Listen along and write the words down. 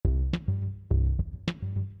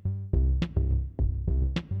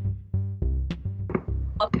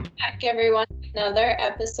Welcome back, everyone, to another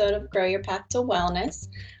episode of Grow Your Path to Wellness.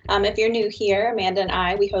 If you're new here, Amanda and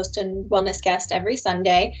I, we host a wellness guest every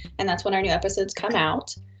Sunday, and that's when our new episodes come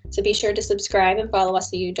out. So be sure to subscribe and follow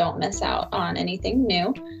us so you don't miss out on anything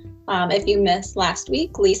new. If you missed last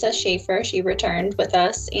week, Lisa Schaefer, she returned with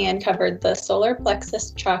us and covered the solar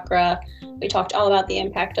plexus chakra. We talked all about the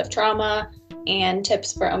impact of trauma and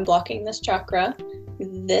tips for unblocking this chakra.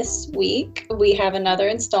 This week, we have another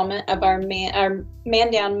installment of our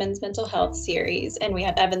Mandown Men's Mental Health series, and we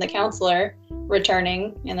have Evan the counselor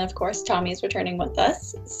returning, and of course, Tommy's returning with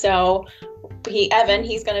us. So, he's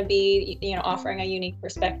going to be, offering a unique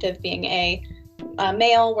perspective, being a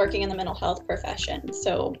male working in the mental health profession.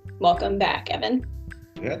 So, welcome back, Evan.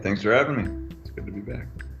 Yeah, thanks for having me. It's good to be back.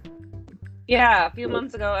 Yeah, a few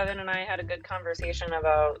months ago, Evan and I had a good conversation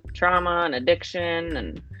about trauma and addiction,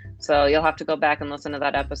 and so you'll have to go back and listen to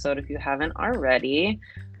that episode if you haven't already.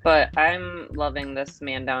 But I'm loving this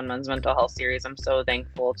Mandown Men's Mental Health series. I'm so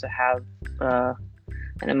thankful to have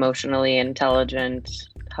an emotionally intelligent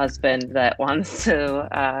husband that wants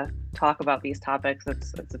to talk about these topics.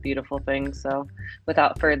 It's a beautiful thing. So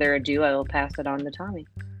without further ado, I will pass it on to Tommy.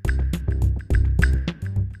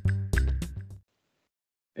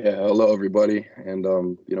 Yeah, hello everybody, and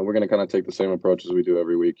we're going to kind of take the same approach as we do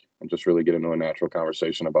every week and just really get into a natural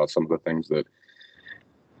conversation about some of the things that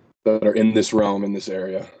are in this realm, in this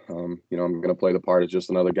area. I'm going to play the part as just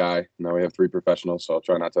another guy. Now we have three professionals, so I'll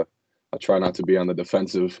try not to be on the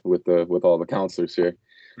defensive with all the counselors here.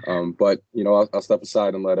 But I'll step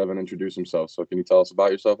aside and let Evan introduce himself. So can you tell us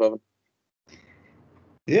about yourself, Evan?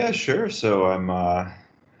 Yeah, sure. So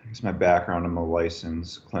my background, I'm a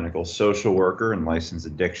licensed clinical social worker and licensed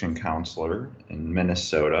addiction counselor in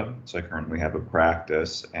Minnesota. So I currently have a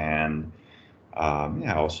practice, and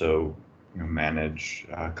I also manage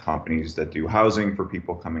companies that do housing for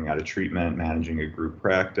people coming out of treatment, managing a group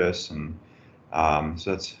practice, and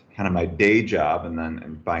so that's kind of my day job.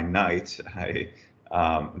 And by night, I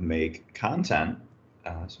make content.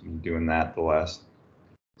 So I've been doing that the last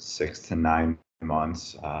 6 to 9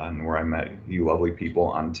 months, and where I met you lovely people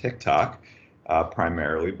on TikTok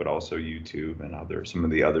primarily, but also YouTube and some of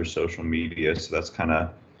the other social media. So that's kind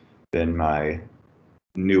of been my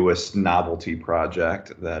newest novelty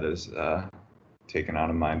project that has taken on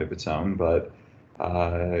a mind of its own. But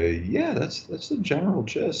that's the general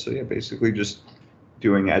gist. So yeah, basically just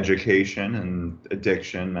doing education and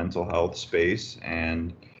addiction, mental health space,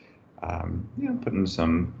 and putting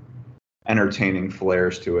some entertaining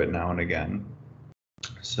flares to it now and again.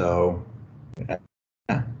 So yeah,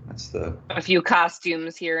 that's a few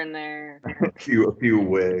costumes here and there. a few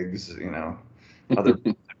wigs, other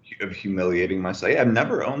of humiliating myself. Yeah, I've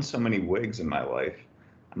never owned so many wigs in my life.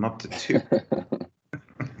 I'm up to 2.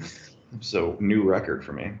 So new record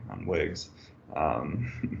for me on wigs.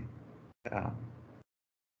 Yeah.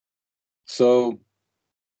 So,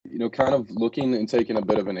 kind of looking and taking a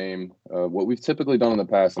bit of an aim, what we've typically done in the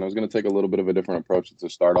past, and I was going to take a little bit of a different approach to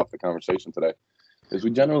start off the conversation today, is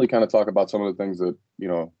we generally kind of talk about some of the things that,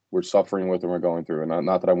 we're suffering with and we're going through. And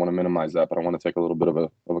not that I want to minimize that, but I want to take a little bit of a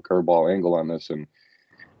curveball angle on this and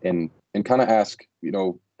kind of ask,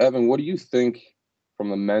 Evan, what do you think from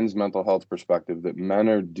the men's mental health perspective that men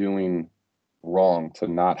are doing wrong to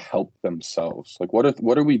not help themselves? Like,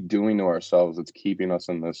 what are we doing to ourselves that's keeping us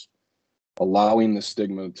in this, allowing the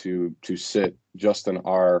stigma to sit just in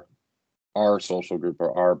our social group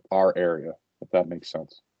or our area, if that makes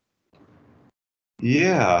sense?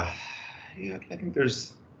 Yeah, I think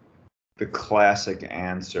there's the classic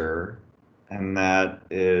answer, and that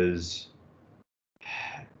is,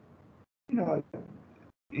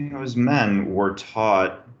 as men, we're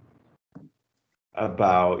taught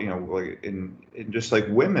about, like in just like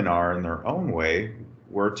women are in their own way,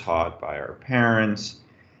 we're taught by our parents,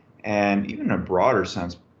 and even in a broader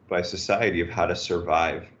sense by society, of how to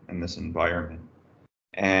survive in this environment.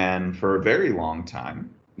 And for a very long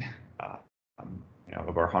time,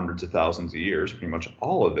 of our hundreds of thousands of years, pretty much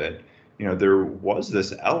all of it, there was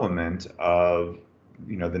this element of,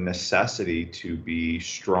 the necessity to be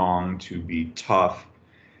strong, to be tough.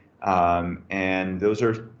 And those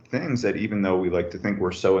are things that, even though we like to think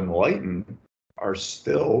we're so enlightened, are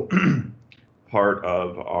still part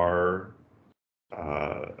of our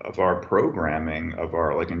programming, of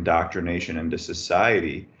our like indoctrination into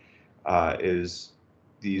society, is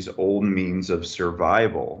these old means of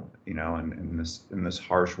survival, in this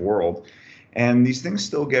harsh world. And these things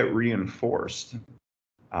still get reinforced.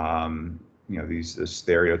 These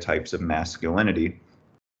stereotypes of masculinity.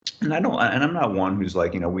 And I'm not one who's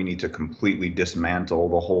like, we need to completely dismantle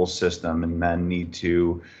the whole system and men need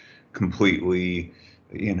to completely,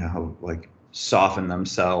 soften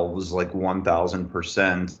themselves like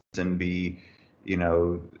 1000% and be, you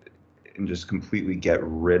know, and just completely get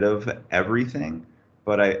rid of everything.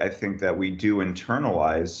 But I think that we do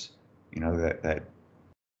internalize, you know, that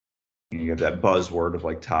you have that buzzword of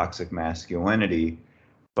like toxic masculinity.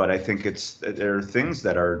 But I think there are things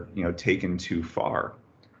that are, you know, taken too far.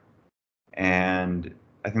 And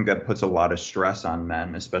I think that puts a lot of stress on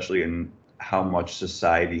men, especially in how much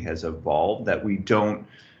society has evolved, that we don't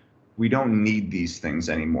need these things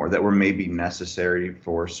anymore, that were maybe necessary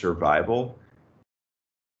for survival.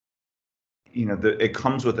 You know, it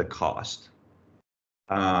comes with a cost.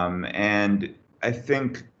 And I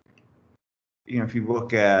think, you know, if you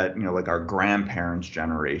look at, you know, like our grandparents'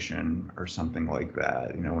 generation or something like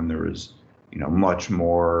that, you know, when there was, you know, much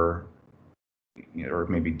more, you know, or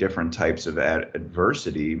maybe different types of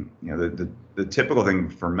adversity, you know, the typical thing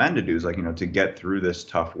for men to do is like, you know, to get through this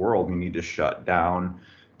tough world, you need to shut down,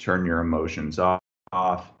 turn your emotions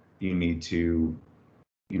off. You need to,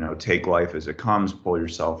 you know, take life as it comes, pull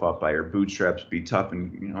yourself up by your bootstraps, be tough,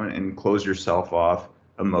 and, you know, and close yourself off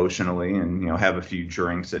emotionally, and, you know, have a few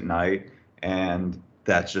drinks at night. And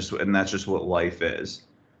that's just what life is.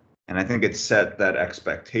 And I think it set that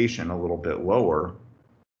expectation a little bit lower.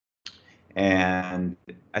 And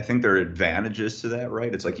I think there are advantages to that,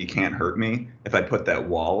 right? It's like, you can't hurt me if I put that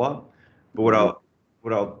wall up. But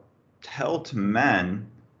what I'll tell to men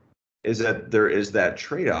is that there is that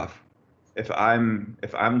trade-off. If I'm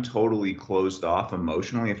totally closed off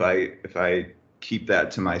emotionally, if I keep that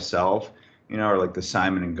to myself, you know, or like the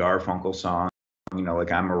Simon and Garfunkel song, you know,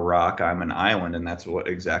 like, I'm a rock, I'm an island, and that's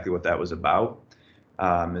exactly what that was about,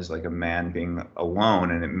 is like a man being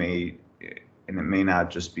alone, and it may not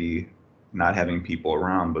just be not having people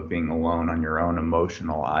around, but being alone on your own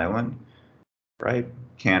emotional island, right?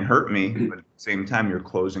 Can't hurt me, but at the same time, you're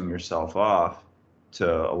closing yourself off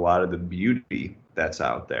to a lot of the beauty that's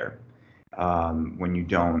out there, when you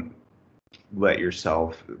don't where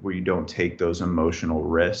you don't take those emotional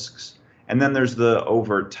risks. And then there's the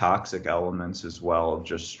overt toxic elements as well of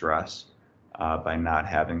just stress, by not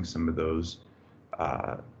having some of those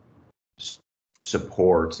uh,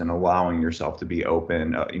 supports and allowing yourself to be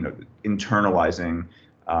open, you know, internalizing,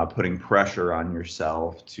 putting pressure on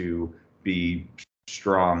yourself to be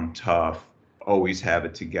strong, tough, always have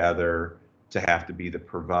it together, to have to be the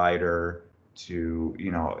provider, to,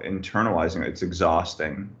 you know, internalizing it. It's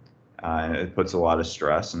exhausting. And it puts a lot of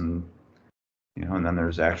stress, and, you know, and then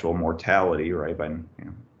there's actual mortality, right? By, you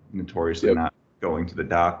know, notoriously not going to the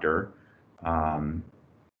doctor.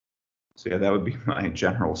 So yeah, that would be my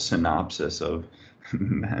general synopsis of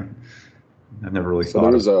men. I've never really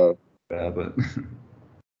thought of that, but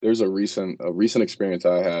there's a recent experience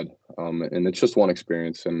I had, and it's just one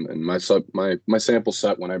experience, and my sample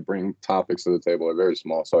set when I bring topics to the table are very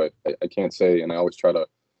small, so I can't say, and I always try to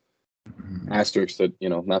asterisk that, you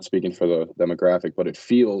know, not speaking for the demographic, but it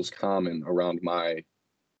feels common around my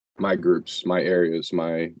groups, my areas,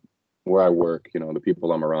 where I work, you know, the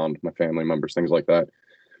people I'm around, my family members, things like that.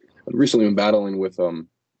 I've recently been battling with, you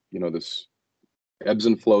know, this ebbs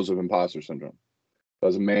and flows of imposter syndrome.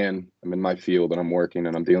 As a man, I'm in my field and I'm working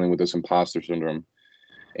and I'm dealing with this imposter syndrome.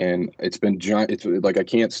 And it's been giant. It's like, I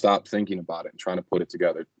can't stop thinking about it and trying to put it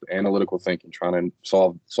together, analytical thinking, trying to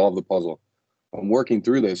solve the puzzle. I'm working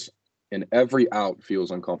through this, and every out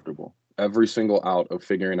feels uncomfortable. Every single out of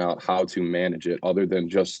figuring out how to manage it, other than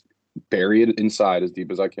just bury it inside as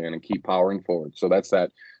deep as I can and keep powering forward. So that's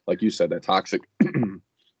that, like you said, that toxic,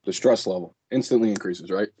 the stress level instantly increases,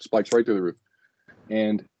 right? Spikes right through the roof.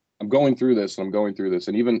 And I'm going through this,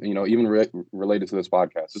 and even, you know, related to this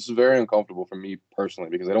podcast, this is very uncomfortable for me personally,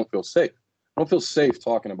 because I don't feel safe. I don't feel safe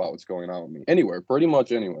talking about what's going on with me anywhere, pretty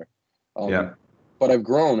much anywhere. But I've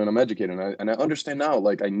grown and I'm educated, and I understand now,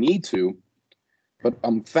 like, I need to, but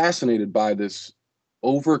I'm fascinated by this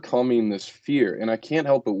overcoming this fear. And I can't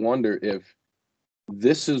help but wonder if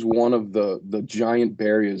this is one of the giant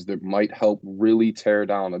barriers that might help really tear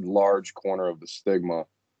down a large corner of the stigma,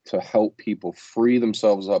 to help people free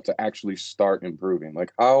themselves up to actually start improving.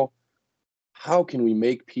 Like, how can we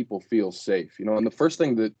make people feel safe? You know, and the first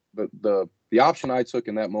thing that the option I took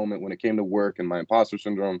in that moment when it came to work and my imposter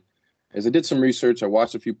syndrome is, I did some research. I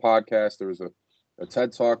watched a few podcasts. There was a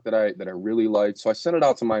TED talk that I really liked. So I sent it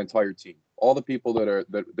out to my entire team, all the people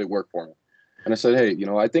that work for me. And I said, hey, you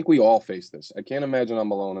know, I think we all face this. I can't imagine I'm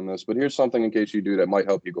alone in this, but here's something in case you do that might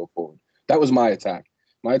help you go forward. That was my attack.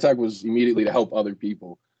 My attack was immediately to help other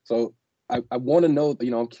people. So I want to know, you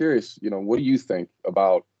know, I'm curious, you know, what do you think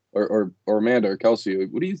about, or Amanda or Kelsey,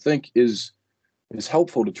 what do you think is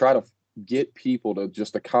helpful to try to get people to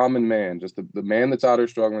just a common man, just the man that's out there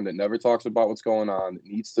struggling, that never talks about what's going on, that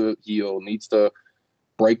needs to heal, needs to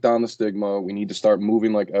break down the stigma. We need to start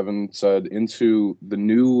moving, like Evan said, into the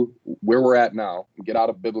new, where we're at now, get out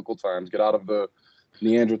of biblical times, get out of the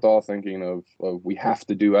Neanderthal thinking of we have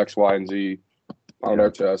to do X, Y, and Z, pound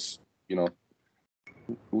our chests, you know.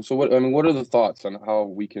 So what are the thoughts on how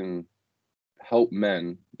we can help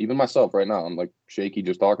men, even myself right now, I'm like shaky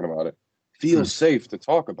just talking about it, feel safe to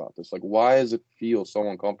talk about this? Like, why does it feel so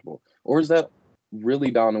uncomfortable? Or is that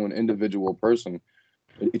really down to an individual person?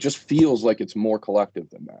 It just feels like it's more collective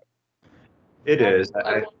than that. It is.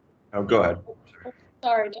 Oh, go ahead.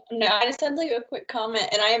 Sorry. No, I just had like a quick comment,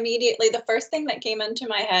 and I immediately, the first thing that came into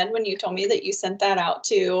my head when you told me that you sent that out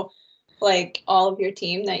to like all of your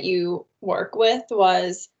team that you work with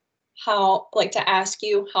was how, like, to ask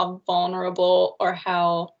you how vulnerable or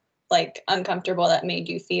how like uncomfortable that made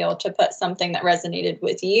you feel to put something that resonated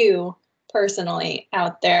with you personally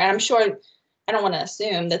out there. And I'm sure, I don't want to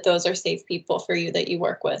assume that those are safe people for you that you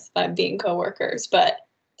work with by being coworkers, but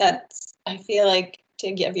that's, I feel like,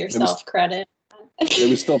 to give yourself credit. It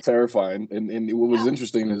was still terrifying. And what was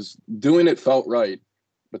interesting is doing it felt right,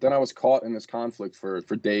 but then I was caught in this conflict for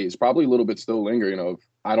days, probably a little bit still lingering of,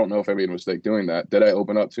 I don't know if I made a mistake doing that. Did I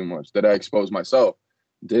open up too much? Did I expose myself?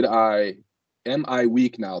 Am I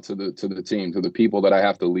weak now to the team, to the people that I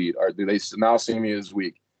have to lead? Or do they now see me as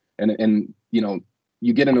weak? And you know,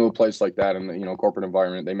 you get into a place like that in the, you know, corporate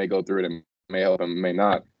environment, they may go through it and may help them, may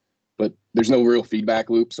not. But there's no real feedback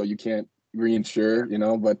loop, so you can't reinsure, you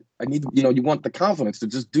know. But I need, you know, you want the confidence to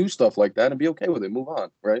just do stuff like that and be okay with it, move on,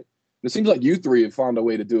 right? It seems like you three have found a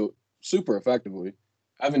way to do it super effectively.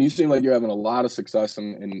 Evan, you seem like you're having a lot of success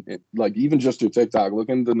in like even just your TikTok.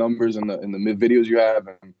 Looking at the numbers and the videos you have,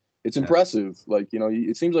 and it's impressive. Like, you know,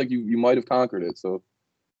 it seems like you might have conquered it. So,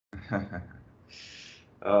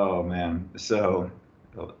 oh man, so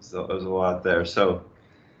there's a lot there. So,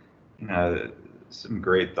 you know, some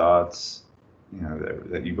great thoughts, you know,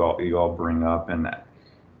 that you all bring up, and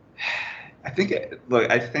I think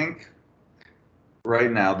I think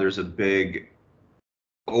right now there's a big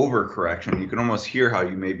overcorrection. You can almost hear how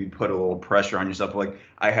you maybe put a little pressure on yourself, like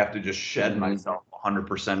I have to just shed myself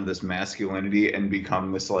 100% of this masculinity and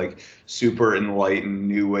become this like super enlightened,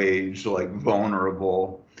 new age, like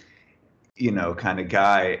vulnerable, you know, kind of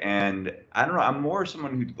guy. And I don't know, I'm more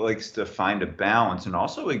someone who likes to find a balance and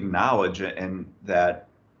also acknowledge it, and that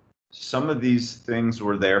some of these things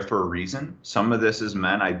were there for a reason. Some of this as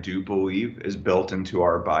men, I do believe, is built into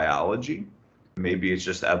our biology. Maybe it's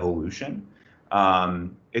just evolution.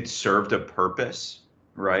 It served a purpose,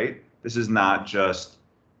 right? This is not just,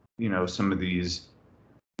 you know, some of these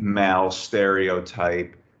male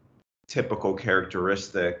stereotype, typical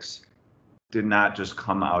characteristics did not just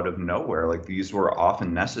come out of nowhere. Like, these were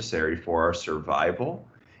often necessary for our survival,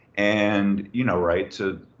 and, you know, right,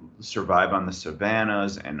 to survive on the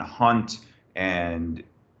savannas and hunt and,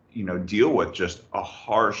 you know, deal with just a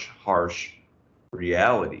harsh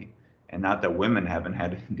reality. And not that women haven't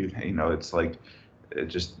had to do that, you know, it's like, it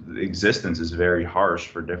just, existence is very harsh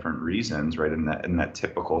for different reasons, right, in that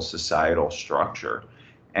typical societal structure.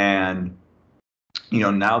 And, you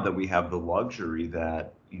know, now that we have the luxury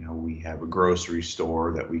that, you know, we have a grocery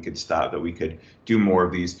store, that we could stop, that we could do more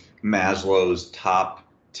of these Maslow's top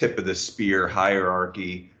tip of the spear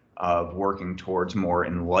hierarchy of working towards more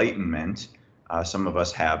enlightenment. Some of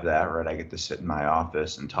us have that, right? I get to sit in my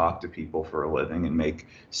office and talk to people for a living and make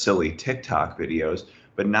silly TikTok videos,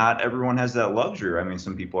 but not everyone has that luxury. I mean,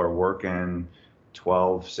 some people are working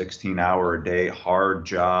 12, 16-hour a day, hard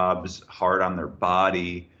jobs, hard on their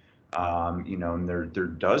body. You know, and there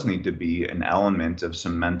does need to be an element of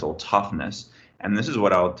some mental toughness. And this is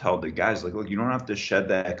what I'll tell the guys, like, look, you don't have to shed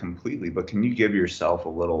that completely, but can you give yourself a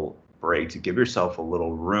little break, to give yourself a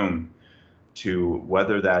little room, to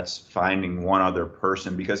whether that's finding one other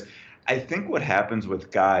person? Because I think what happens with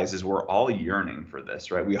guys is we're all yearning for this,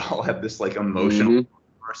 right? We all have this like emotional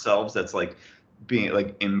ourselves that's like being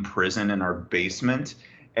like imprisoned in our basement,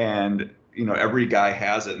 and you know, every guy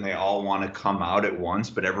has it and they all want to come out at once,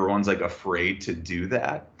 but everyone's like afraid to do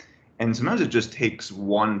that. And sometimes it just takes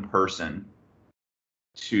one person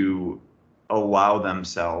to allow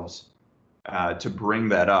themselves to bring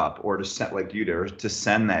that up, or to send, like you did, or to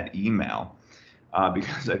send that email,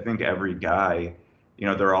 because I think every guy, you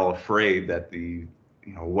know, they're all afraid that you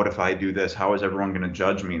know, what if I do this? How is everyone going to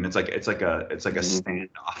judge me? And it's like a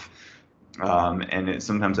standoff. And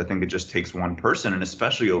sometimes I think it just takes one person, and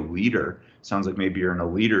especially a leader. Sounds like maybe you're in a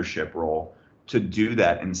leadership role, to do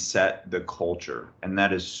that and set the culture. And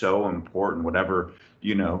that is so important, whatever,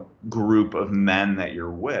 you know, group of men that you're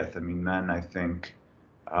with. I mean, men, I think,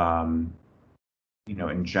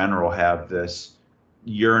 in general have this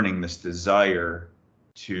yearning, this desire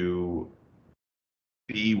to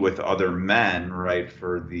be with other men, right?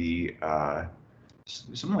 For the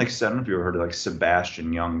something like, I don't know if you ever heard of like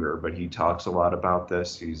Sebastian Younger, but he talks a lot about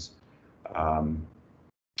this. He's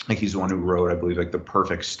he's the one who wrote, I believe, like The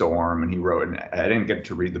Perfect Storm, and he wrote, and I didn't get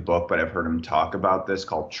to read the book, but I've heard him talk about this,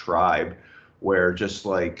 called Tribe, where just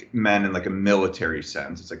like men in like a military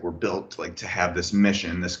sense, it's like we're built like to have this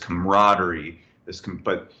mission, this camaraderie,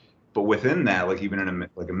 but within that, like even in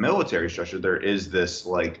a military structure, there is this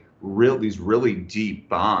like these really deep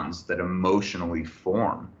bonds that emotionally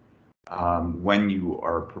form when you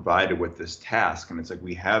are provided with this task. And it's like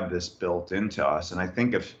we have this built into us. And I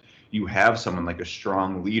think if you have someone like a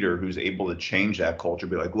strong leader who's able to change that culture,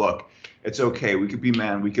 be like, look, it's okay. We could be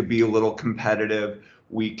men. We could be a little competitive.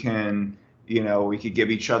 We can, we could give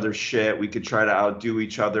each other shit. We could try to outdo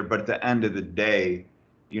each other. But at the end of the day,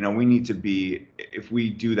 we need to be, if we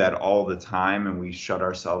do that all the time and we shut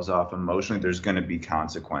ourselves off emotionally, there's going to be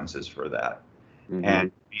consequences for that. Mm-hmm.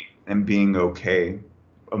 And being okay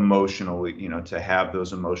emotionally, to have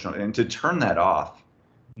those emotional, and to turn that off.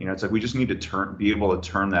 It's like we just need to be able to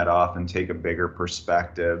turn that off and take a bigger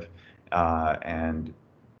perspective, and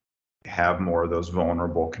have more of those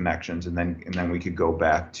vulnerable connections, and then we could go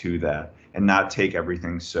back to that and not take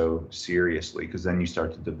everything so seriously, because then you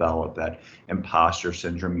start to develop that imposter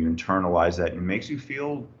syndrome. You internalize that, and it makes you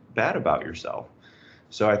feel bad about yourself.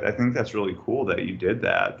 So I think that's really cool that you did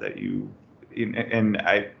that. And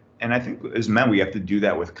I think as men, we have to do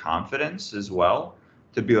that with confidence as well,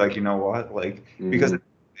 to be like, because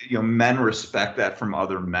men respect that from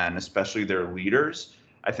other men, especially their leaders.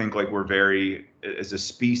 I think like we're very, as a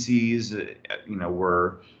species,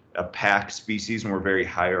 we're a pack species, and we're very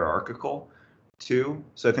hierarchical too.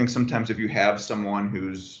 So I think sometimes if you have someone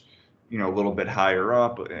who's, a little bit higher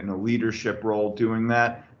up in a leadership role doing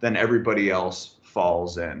that, then everybody else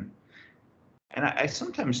falls in. And I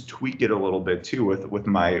sometimes tweak it a little bit too with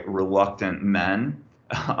my reluctant men,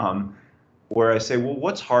 where I say, well,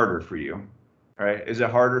 what's harder for you? Right? Is it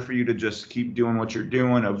harder for you to just keep doing what you're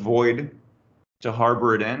doing, avoid to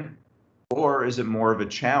harbor it in? Or is it more of a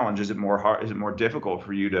challenge? Is it more difficult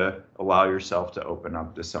for you to allow yourself to open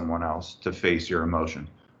up to someone else, to face your emotion?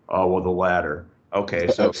 Oh, well, the latter. Okay,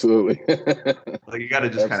 so absolutely. Like you got to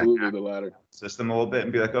just kind of the latter system a little bit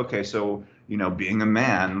and be like, okay, so being a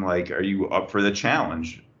man, like, are you up for the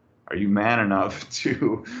challenge? Are you man enough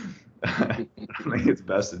to? I think it's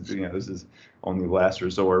best to this is only last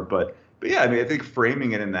resort, but yeah, I mean, I think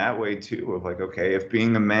framing it in that way too, of like, okay, if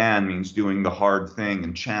being a man means doing the hard thing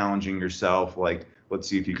and challenging yourself, like, let's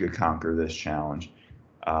see if you could conquer this challenge.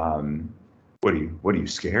 What are you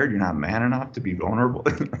scared? You're not man enough to be vulnerable?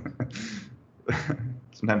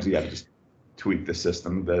 Sometimes you got to just tweak the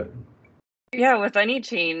system a bit. Yeah, with any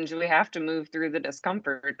change, we have to move through the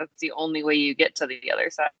discomfort. That's the only way you get to the other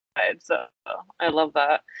side. So I love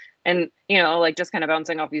that. And, like just kind of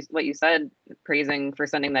bouncing off what you said, praising for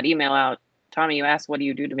sending that email out. Tommy, you asked, what do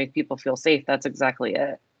you do to make people feel safe? That's exactly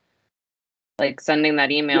it. Like sending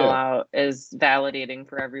that email out is validating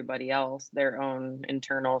for everybody else, their own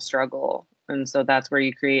internal struggle. And so that's where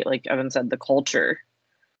you create, like Evan said, the culture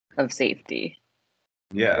of safety.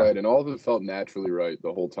 Yeah. Right. And all of it felt naturally right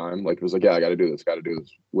the whole time. Like it was like, yeah, I got to do this,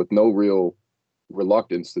 with no real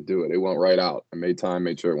reluctance to do it. It went right out. I made time,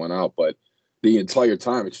 made sure it went out. But the entire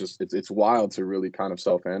time, it's wild to really kind of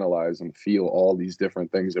self-analyze and feel all these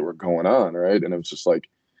different things that were going on. Right. And it was just like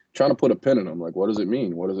trying to put a pin in them. Like, what does it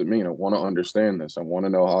mean? What does it mean? I want to understand this. I want to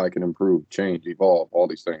know how I can improve, change, evolve, all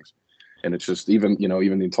these things. And it's just even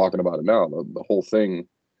talking about it now, the whole thing.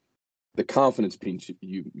 The confidence piece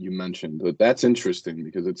you mentioned, that's interesting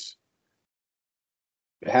because it's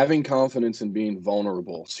having confidence and being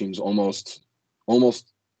vulnerable seems almost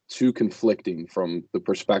too conflicting from the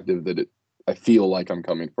perspective that I feel like I'm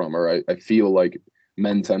coming from, or I feel like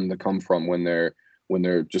men tend to come from when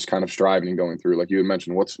they're just kind of striving and going through. Like you had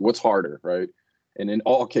mentioned, what's harder, right? And in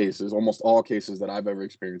almost all cases that I've ever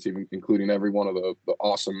experienced, even including every one of the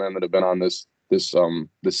awesome men that have been on this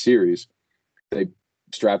series, they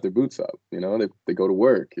strap their boots up, they go to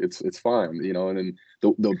work. It's fine, and then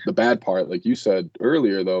the bad part, like you said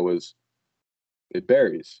earlier though, is it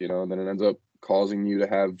buries, and then it ends up causing you to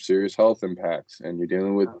have serious health impacts, and you're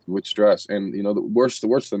dealing with stress, and the worse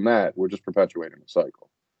than that, we're just perpetuating the cycle.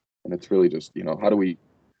 And it's really just, how do we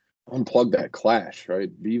unplug that clash, right?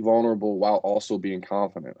 Be vulnerable while also being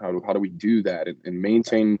confident. How do we do that and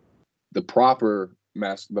maintain the proper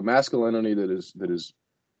the masculinity that is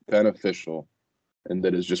beneficial and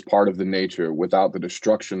that is just part of the nature without the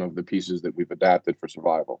destruction of the pieces that we've adapted for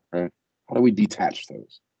survival, right? how do we detach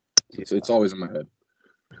those? It's always in my head.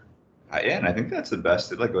 Yeah, and I think that's the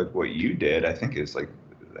best. Like what you did, I think is like,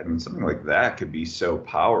 I mean, something like that could be so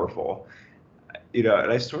powerful. And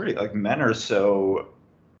I sort of like men are so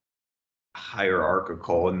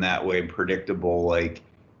hierarchical in that way, predictable. Like,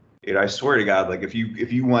 I swear to God, like if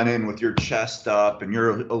you went in with your chest up and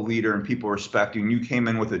you're a leader and people respect you, and you came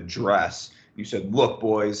in with a dress, and you said, "Look,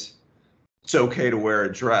 boys, it's okay to wear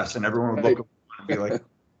a dress," and everyone would look up and be like,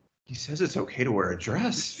 "He says it's okay to wear a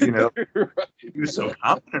dress," Right. He was so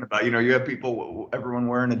confident about, you have everyone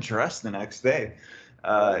wearing a dress the next day.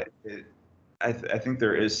 I think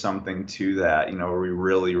there is something to that, where we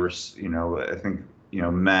really, I think,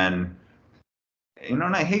 men, and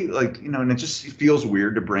I hate, like, and it just feels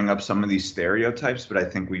weird to bring up some of these stereotypes, but I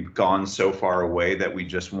think we've gone so far away that we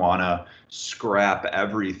just want to scrap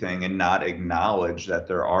everything and not acknowledge that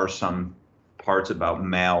there are some parts about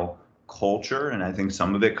male culture. And I think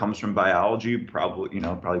some of it comes from biology, probably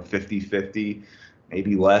 50-50,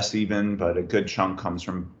 maybe less even, but a good chunk comes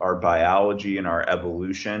from our biology and our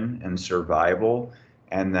evolution and survival.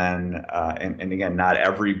 And then, and again, not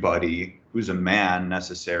everybody who's a man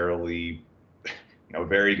necessarily, a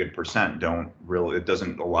very good percent don't really, a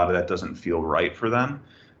lot of that doesn't feel right for them,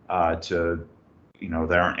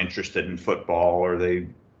 they aren't interested in football, or they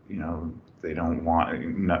don't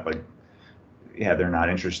want, not like, yeah, they're not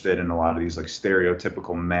interested in a lot of these like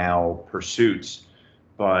stereotypical male pursuits.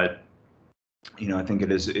 But, I think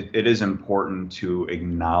it is important to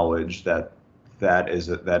acknowledge that it is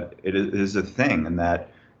a thing, and that,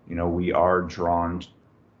 we are drawn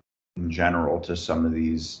in general to some of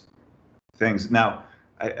these things. Now,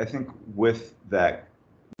 I think with that,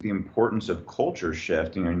 the importance of culture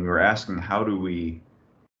shift, and you were asking, how do we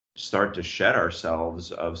start to shed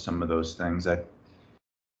ourselves of some of those things? I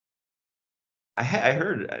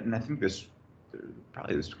heard, and I think this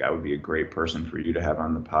guy would be a great person for you to have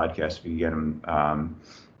on the podcast if you get him.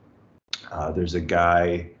 There's a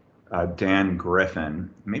guy, Dan Griffin.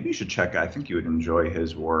 Maybe you should check. I think you would enjoy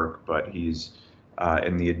his work, but he's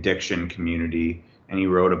in the addiction community, and he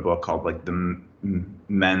wrote a book called like The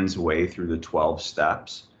Men's Way Through the 12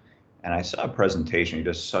 Steps. And I saw a presentation. He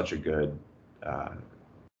does such a good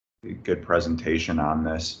presentation on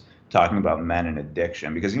this, talking about men and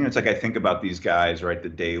addiction, because it's like, I think about these guys, right, the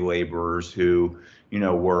day laborers who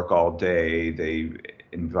work all day, they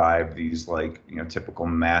imbibe these like typical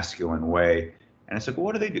masculine way, and it's like,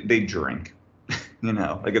 what do they do? They drink.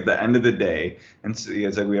 Like at the end of the day. And so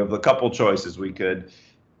it's like we have a couple choices. We could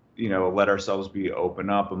let ourselves be open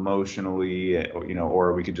up emotionally,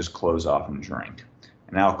 or we could just close off and drink.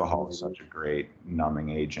 And alcohol is such a great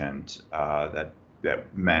numbing agent that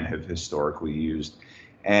men have historically used,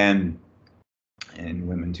 and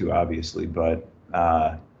women too, obviously. But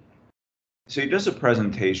so he does a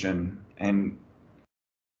presentation, and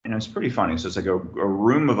it's pretty funny. So it's like a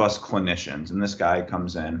room of us clinicians, and this guy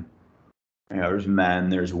comes in. There's men,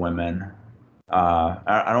 there's women.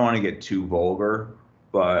 I don't want to get too vulgar,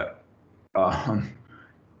 but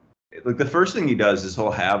like the first thing he does is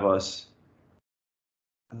he'll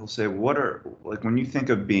say, when you think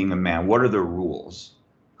of being a man, what are the rules?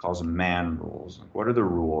 He calls them man rules. Like, what are the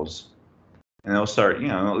rules? And they'll start,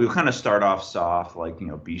 you'll kind of start off soft, like,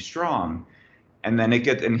 be strong. And then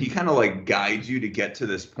and he kind of like guides you to get to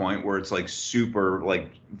this point where it's like super like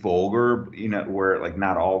vulgar, where like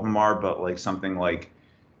not all of them are, but like something like,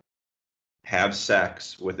 have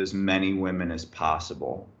sex with as many women as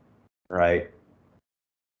possible, right?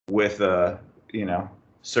 With a,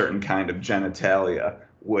 certain kind of genitalia,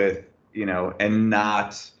 with, and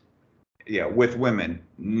not, with women,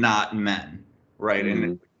 not men, right? Mm-hmm.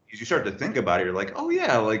 And as you start to think about it, you're like, oh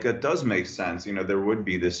yeah, like it does make sense. There would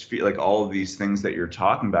be this like all of these things that you're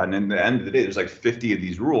talking about. And in the end of the day, there's like 50 of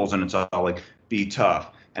these rules, and it's all like, be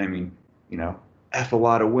tough. And I mean, F a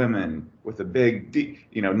lot of women with a big D,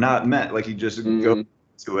 not men. Like you just go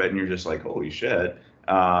to it and you're just like, holy shit.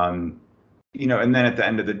 And then at the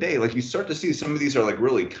end of the day, like you start to see some of these are like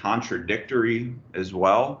really contradictory as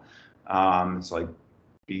well. It's like,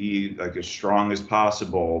 be like as strong as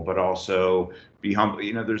possible, but also be humble.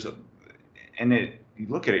 You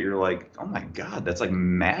look at it, you're like, oh my God, that's like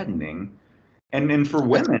maddening. And then for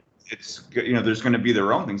women, it's, there's going to be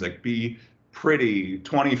their own things, like be pretty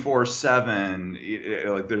 24/7.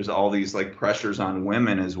 Like there's all these like pressures on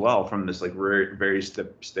women as well from this like very, very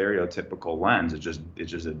stereotypical lens. It's just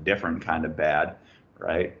a different kind of bad,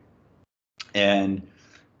 right? And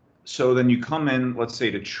so then you come in, let's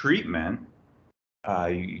say, to treatment.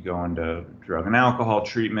 You go into drug and alcohol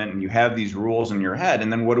treatment, and you have these rules in your head,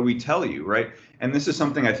 and then what do we tell you, right? And this is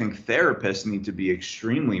something I think therapists need to be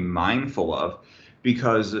extremely mindful of.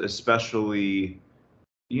 because especially,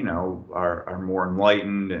 our more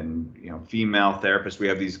enlightened and, female therapists, we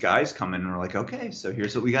have these guys come in and we're like, okay, so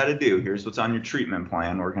here's what we got to do. Here's what's on your treatment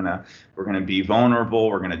plan. We're going to be vulnerable.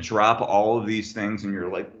 We're going to drop all of these things. And you're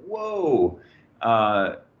like, whoa.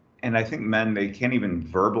 And I think men, they can't even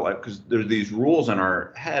verbalize, because there's these rules in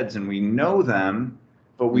our heads and we know them,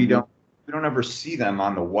 but we don't ever see them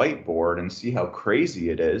on the whiteboard and see how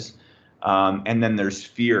crazy it is. And then there's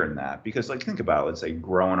fear in that, because think about it, let's say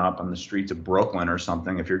growing up on the streets of Brooklyn or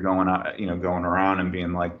something, if you're going out, going around and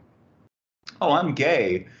being like, oh, I'm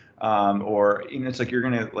gay. Or, it's like, you're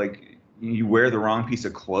going to you wear the wrong piece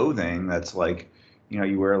of clothing. That's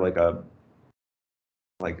you wear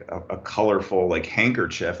a colorful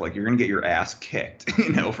handkerchief, you're going to get your ass kicked,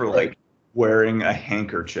 for wearing a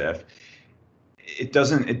handkerchief. It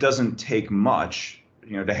doesn't take much,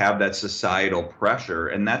 to have that societal pressure.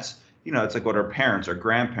 And that's, it's like what our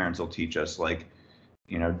grandparents will teach us,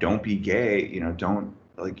 don't be gay, don't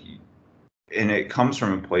and it comes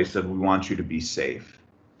from a place of, we want you to be safe.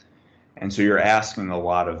 And so you're asking a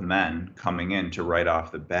lot of men coming in to right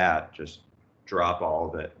off the bat, just drop all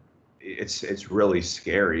of it. It's really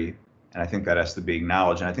scary. And I think that has to be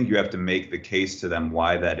acknowledged. And I think you have to make the case to them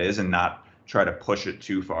why that is, and not try to push it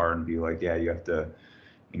too far and be like, yeah, you have to,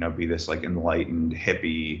 be this enlightened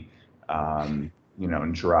hippie,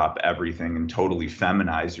 and drop everything and totally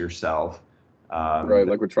feminize yourself. Right,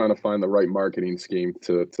 we're trying to find the right marketing scheme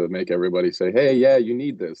to make everybody say, hey, yeah, you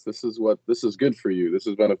need this. This is good for you. This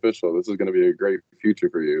is beneficial. This is going to be a great future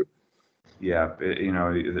for you. Yeah,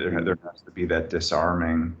 there has to be that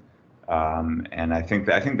disarming. And I think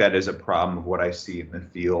that is a problem of what I see in the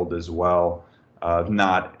field as well, of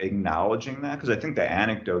not acknowledging that, because I think the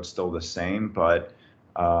anecdote's still the same, but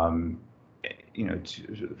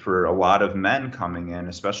for a lot of men coming in,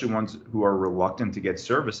 especially ones who are reluctant to get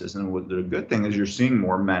services. And the good thing is you're seeing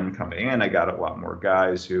more men coming in. I got a lot more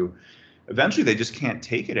guys who eventually they just can't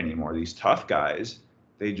take it anymore. These tough guys,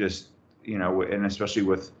 they just, and especially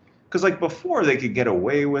because before they could get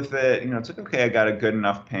away with it, it's like, okay, I got a good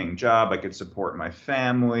enough paying job. I could support my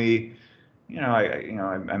family.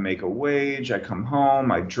 I make a wage, I come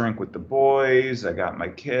home, I drink with the boys, I got my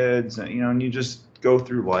kids, and you just go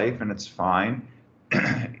through life and it's fine.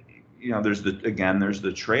 There's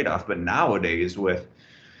the trade-off. But nowadays, with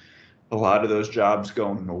a lot of those jobs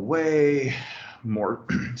going away, more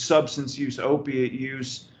substance use, opiate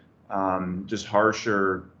use, just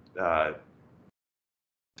harsher, I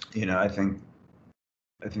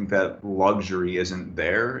think that luxury isn't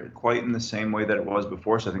there quite in the same way that it was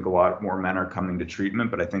before. So I think a lot more men are coming to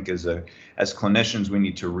treatment, but I think as clinicians, we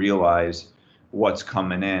need to realize what's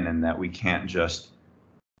coming in, and that we can't just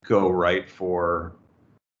go right for,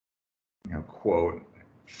 quote,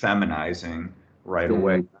 feminizing right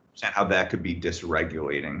away. Understand how that could be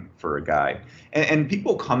dysregulating for a guy. And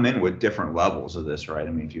people come in with different levels of this, right? I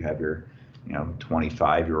mean, if you have your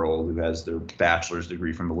 25-year-old who has their bachelor's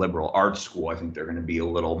degree from a liberal arts school, I think they're going to be a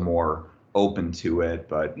little more open to it.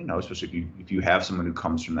 But, especially if you have someone who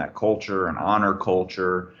comes from that culture, an honor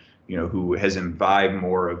culture, who has imbibed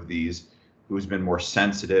more of these, who's been more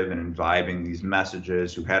sensitive and imbibing these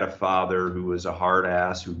messages, who had a father who was a hard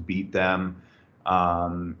ass, who beat them,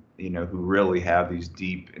 who really have these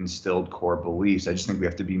deep instilled core beliefs. I just think we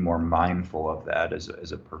have to be more mindful of that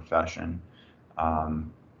as a profession.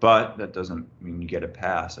 But that doesn't mean you get a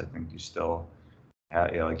pass. I think you still,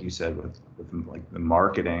 like you said, with the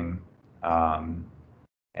marketing, and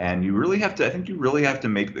you really have to. I think you really have to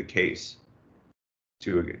make the case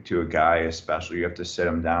to a guy, especially. You have to sit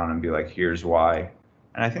him down and be like, "Here's why."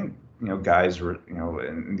 And I think guys were,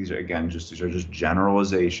 and these are just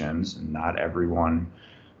generalizations, and not everyone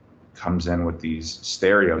comes in with these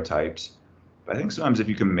stereotypes. But I think sometimes if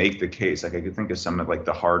you can make the case, I could think of some of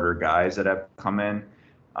the harder guys that have come in.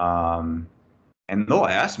 And they'll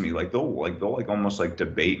ask me, they'll almost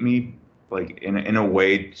debate me, in a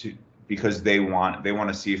way because they want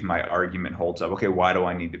to see if my argument holds up. Okay, why do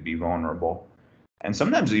I need to be vulnerable? And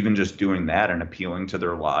sometimes even just doing that and appealing to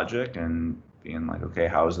their logic and being like, okay,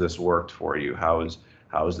 how has this worked for you? How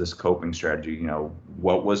is this coping strategy?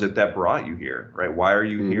 What was it that brought you here, right? Why are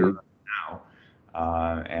you here now?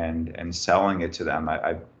 And selling it to them.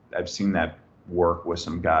 I've seen that work with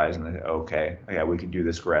some guys, and they say, okay, yeah, we could do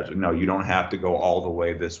this gradually. No, you don't have to go all the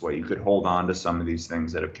way this way. You could hold on to some of these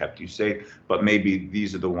things that have kept you safe, but maybe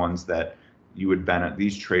these are the ones that you would benefit.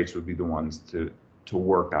 These traits would be the ones to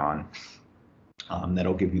work on.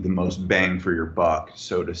 That'll give you the most bang for your buck,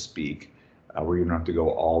 so to speak, where you don't have to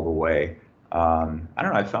go all the way. I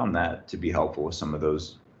don't know. I found that to be helpful with some of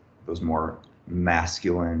those more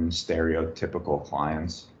masculine, stereotypical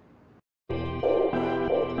clients.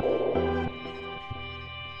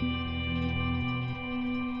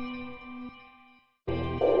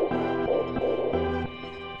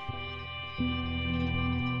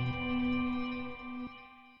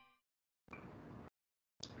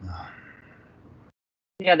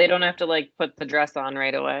 Yeah, they don't have to like put the dress on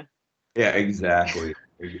right away. Yeah, exactly.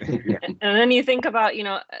 And then you think about,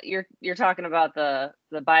 you're talking about the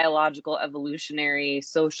biological, evolutionary,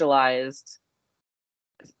 socialized,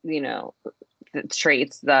 the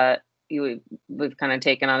traits that we've kind of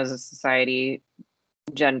taken on as a society,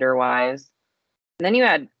 gender wise. And then you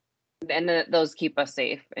add, and those keep us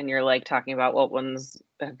safe. And you're like talking about what ones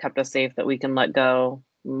have kept us safe that we can let go,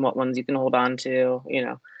 and what ones you can hold on to,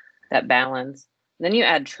 that balance. And then you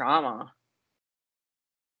add trauma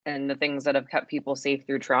and the things that have kept people safe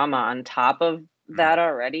through trauma on top of that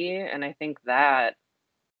already. And I think that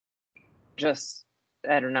just,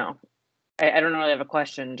 I don't know. I don't really have a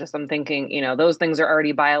question. Just I'm thinking, those things are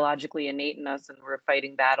already biologically innate in us and we're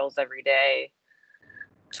fighting battles every day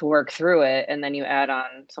to work through it. And then you add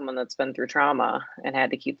on someone that's been through trauma and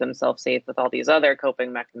had to keep themselves safe with all these other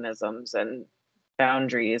coping mechanisms and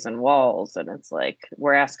boundaries and walls. And it's like,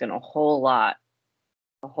 we're asking a whole lot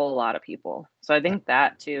of people. So I think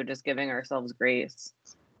that too, just giving ourselves grace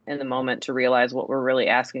in the moment to realize what we're really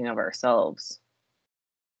asking of ourselves.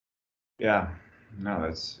 Yeah, no,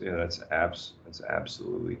 that's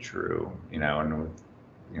absolutely true. And with,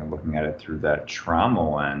 looking at it through that trauma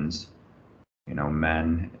lens,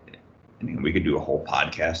 men, we could do a whole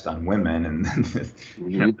podcast on women and the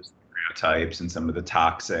stereotypes and some of the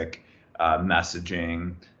toxic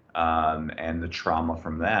messaging and the trauma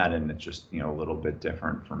from that. And it's just, a little bit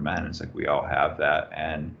different for men. It's like we all have that.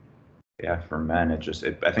 And yeah, for men,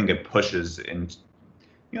 I think it pushes in,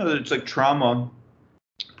 it's like trauma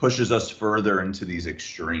pushes us further into these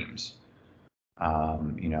extremes.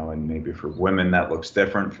 And maybe for women that looks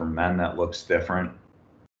different, for men that looks different.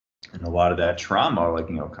 And a lot of that trauma, like,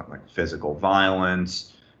 kind of like physical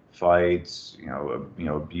violence, fights,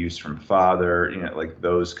 abuse from father, like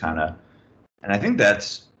those kind of, and I think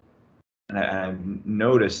and I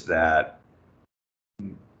noticed that,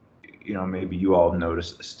 maybe you all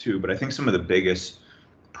noticed this too, but I think some of the biggest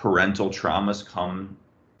parental traumas come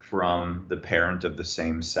from the parent of the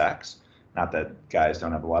same sex. Not that guys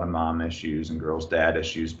don't have a lot of mom issues and girls dad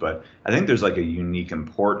issues, but I think there's like a unique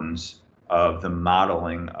importance of the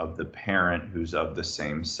modeling of the parent who's of the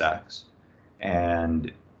same sex.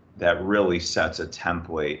 And that really sets a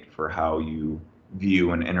template for how you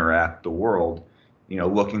view and interact the world,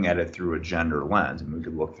 looking at it through a gender lens. And we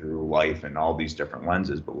could look through life and all these different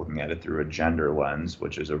lenses, but looking at it through a gender lens,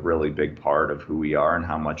 which is a really big part of who we are and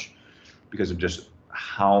how much, because of just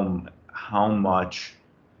how much.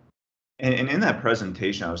 And in that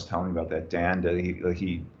presentation, I was telling about that Dan, that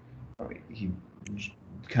he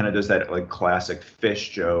kind of does that like classic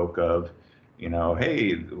fish joke of,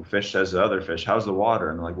 hey, the fish says to other fish, how's the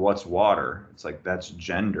water? And like, what's water? It's like, that's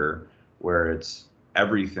gender, where it's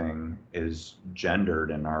everything is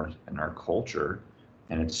gendered in our culture.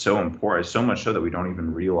 And it's so important, so much so that we don't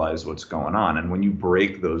even realize what's going on. And when you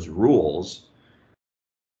break those rules,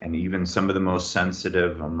 and even some of the most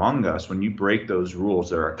sensitive among us, when you break those rules,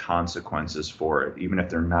 there are consequences for it, even if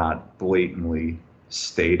they're not blatantly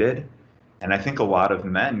stated. And I think a lot of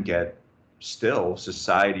men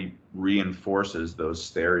society reinforces those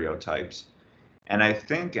stereotypes. And I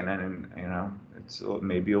think, and it's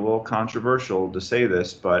maybe a little controversial to say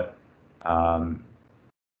this, but of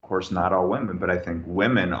course not all women, but I think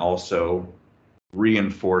women also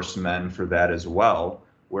reinforce men for that as well,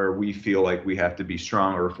 where we feel like we have to be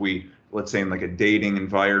strong, or if we, let's say in like a dating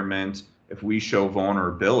environment, if we show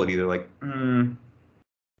vulnerability, they're like,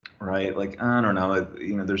 right? Like, I don't know,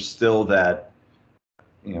 there's still that,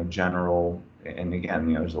 general, and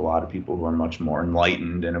again, there's a lot of people who are much more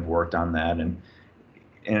enlightened and have worked on that. And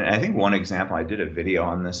I think one example, I did a video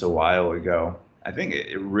on this a while ago. I think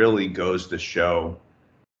it really goes to show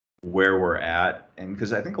where we're at. And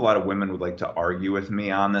because I think a lot of women would like to argue with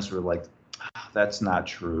me on this. We're like, that's not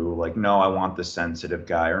true. Like, no, I want the sensitive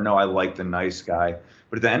guy, or no, I like the nice guy.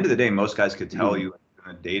 But at the end of the day, most guys could tell you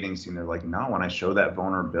in the dating scene, they're like, no, when I show that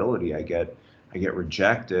vulnerability, I get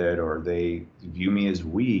rejected, or they view me as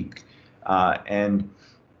weak. And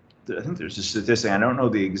I think there's a statistic, I don't know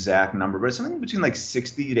the exact number, but it's something between like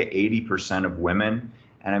 60 to 80% of women.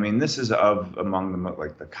 And I mean, this is among them,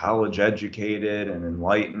 like the college educated and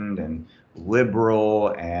enlightened and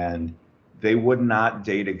liberal, and they would not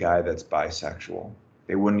date a guy that's bisexual.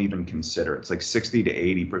 They wouldn't even consider it. It's like 60 to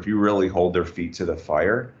 80, but if you really hold their feet to the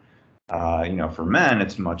fire, for men,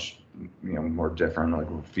 it's much, more different. Like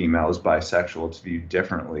a female is bisexual, it's viewed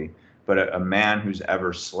differently. But a man who's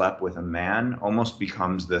ever slept with a man almost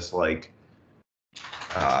becomes this like,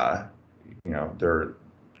 they're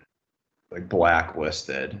like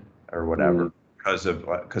blacklisted or whatever, because of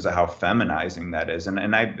how feminizing that is.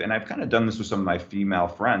 And I've kind of done this with some of my female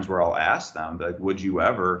friends where I'll ask them, like, would you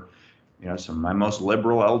ever, some of my most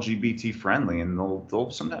liberal LGBT friendly, and they'll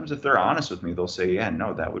sometimes, if they're honest with me, they'll say, yeah,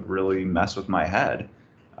 no, that would really mess with my head,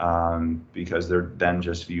 because they're then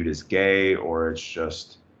just viewed as gay, or it's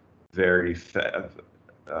just very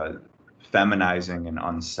feminizing and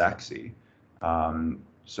unsexy.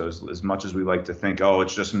 So as much as we like to think, oh,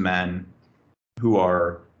 it's just men who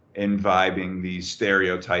are imbibing these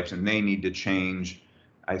stereotypes and they need to change,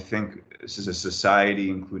 I think this is a society,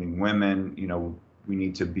 including women, we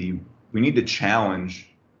need to challenge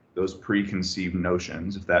those preconceived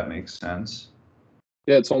notions, if that makes sense.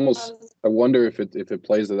 Yeah, it's almost, I wonder if it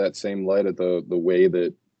plays to that same light of the way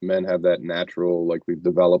that men have that natural, like we've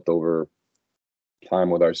developed over time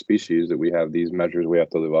with our species, that we have these measures we have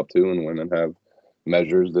to live up to, and women have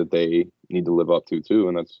measures that they need to live up to too.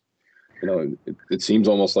 And that's, it seems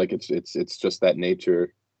almost like it's just that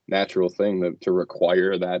natural thing to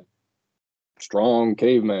require that strong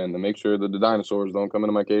caveman to make sure that the dinosaurs don't come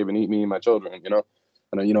into my cave and eat me and my children,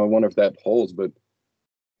 And I wonder if that holds. But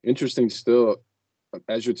interesting still,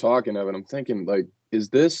 as you're talking, Evan, I'm thinking, like, is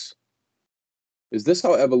this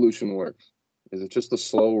how evolution works? Is it just a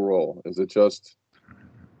slow roll? Is it just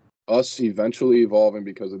us eventually evolving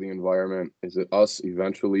because of the environment? Is it us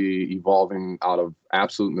eventually evolving out of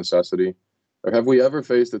absolute necessity? Or have we ever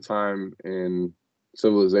faced a time in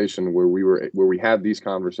civilization where we had these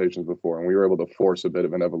conversations before and we were able to force a bit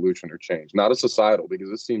of an evolution or change? Not a societal, because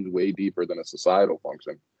this seems way deeper than a societal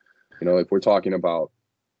function. If we're talking about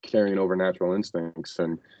carrying over natural instincts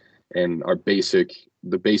and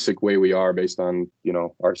the basic way we are based on,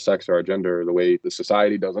 our sex or our gender, the way the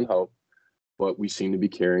society doesn't help, but we seem to be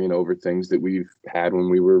carrying over things that we've had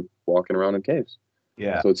when we were walking around in caves.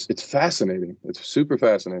 Yeah. So it's fascinating. It's super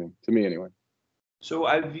fascinating to me, anyway. So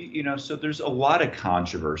so there's a lot of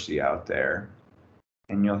controversy out there,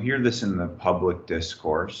 and you'll hear this in the public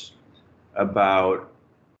discourse about,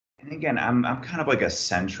 and again, I'm kind of like a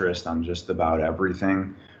centrist on just about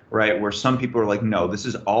everything, right? Where some people are like, no, this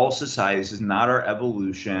is all society. This is not our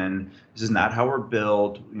evolution. This is not how we're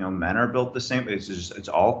built. Men are built the same. It's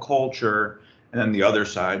all culture. And then the other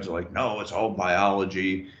sides are like, no, it's all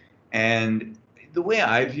biology. And the way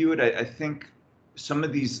I view it, I think some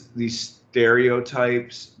of these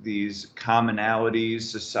stereotypes, these commonalities,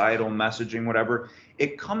 societal messaging, whatever,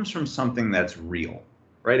 it comes from something that's real,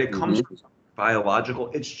 right? It comes from something biological.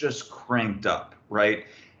 It's just cranked up, right?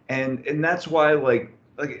 And that's why, like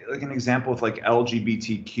an example with like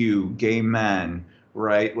LGBTQ, gay men,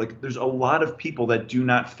 right? Like there's a lot of people that do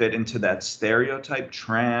not fit into that stereotype,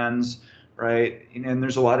 trans, right? And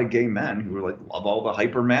there's a lot of gay men who are like love all the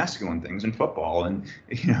hyper masculine things in football, and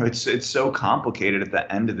it's so complicated at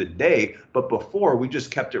the end of the day. But before, we just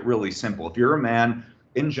kept it really simple. If you're a man,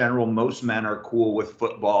 in general, most men are cool with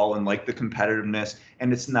football and like the competitiveness,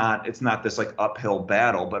 and it's not this like uphill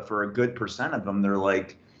battle. But for a good percent of them, they're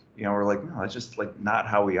like, we're like, no, it's just like not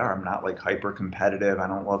how we are. I'm not like hyper competitive. I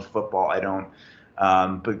don't love football. I don't.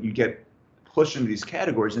 But you get pushed into these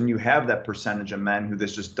categories, and you have that percentage of men who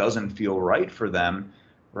this just doesn't feel right for them,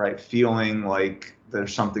 right? Feeling like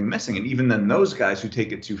there's something missing. And even then those guys who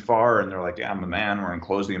take it too far and they're like, yeah, I'm a man, we're gonna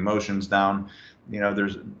close the emotions down.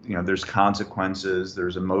 There's consequences,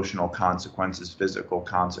 there's emotional consequences, physical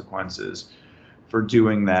consequences for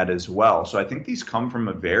doing that as well. So I think these come from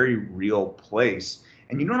a very real place,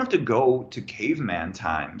 and you don't have to go to caveman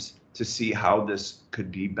times to see how this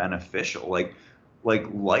could be beneficial. Like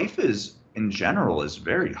life is, in general, is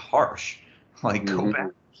very harsh. Like go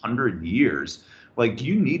back 100 years. Like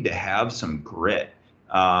you need to have some grit,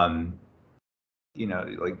 like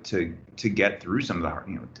to get through some of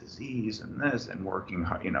the, disease and this and working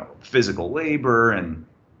hard, physical labor, and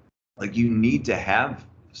like you need to have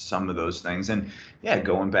some of those things. And yeah,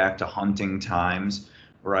 going back to hunting times,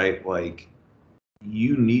 right? Like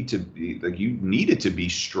you needed to be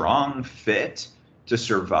strong, fit to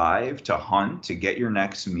survive, to hunt, to get your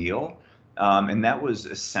next meal. And that was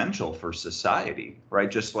essential for society, right?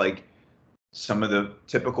 Just like some of the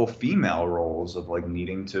typical female roles of like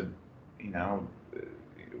needing to,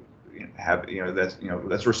 have,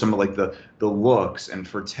 that's where some of like the looks and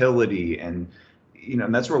fertility and,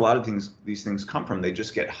 and that's where a lot of these things come from. They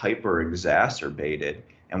just get hyper exacerbated,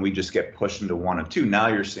 and we just get pushed into one of two. Now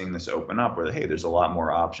you're seeing this open up where, hey, there's a lot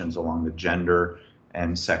more options along the gender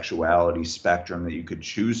and sexuality spectrum that you could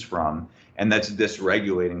choose from. And that's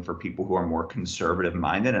dysregulating for people who are more conservative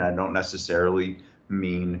minded. And I don't necessarily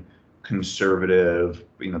mean conservative,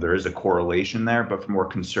 there is a correlation there, but for more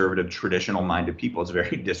conservative, traditional minded people, it's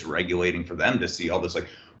very dysregulating for them to see all this, like,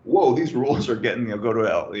 whoa, these rules are getting, go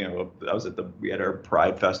to, we had our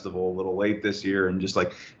Pride Festival a little late this year, and just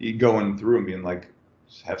like you going through and being like,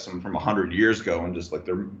 have someone from 100 years ago, and just like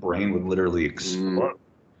their brain would literally explode.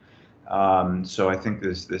 So I think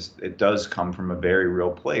it does come from a very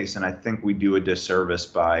real place, and I think we do a disservice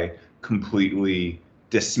by completely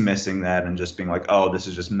dismissing that and just being like, oh, this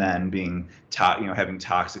is just men being having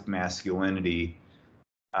toxic masculinity.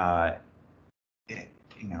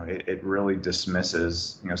 It really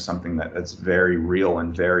dismisses something that's very real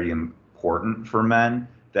and very important for men,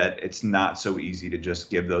 that it's not so easy to just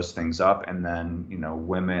give those things up. And then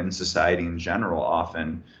women, society in general,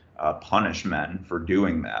 often punish men for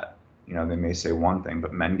doing that. They may say one thing,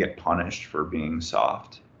 but men get punished for being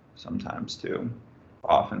soft sometimes too,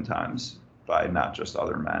 oftentimes, by not just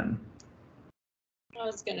other men. I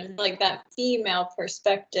was gonna, like, that female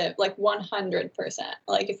perspective, like 100%.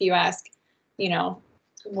 Like if you ask,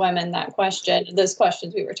 women that question, those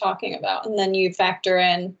questions we were talking about, and then you factor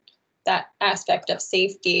in that aspect of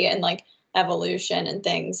safety and like evolution and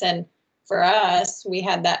things. And for us, we've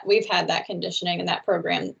had that conditioning and that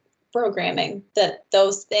programming, that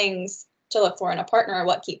those things to look for in a partner are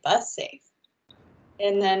what keep us safe.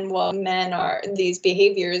 And then what men are, these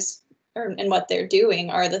behaviors and what they're doing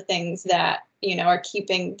are the things that, are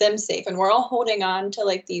keeping them safe. And we're all holding on to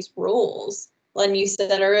like these rules. When you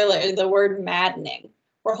said earlier, the word maddening,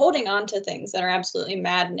 we're holding on to things that are absolutely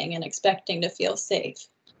maddening and expecting to feel safe.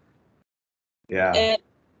 Yeah. And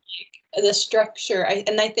the structure, I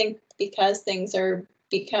think because things are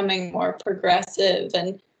becoming more progressive,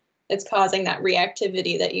 and it's causing that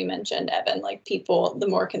reactivity that you mentioned, Evan, like people, the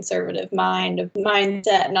more conservative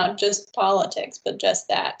mindset, not just politics, but just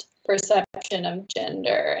that perception of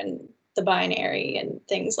gender and the binary and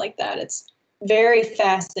things like that. It's very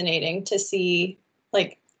fascinating to see.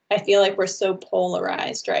 Like, I feel like we're so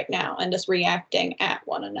polarized right now and just reacting at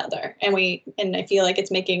one another. And I feel like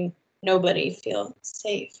it's making nobody feel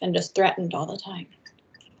safe and just threatened all the time.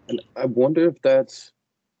 And I wonder if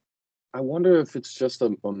it's just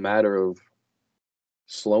a matter of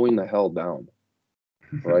slowing the hell down,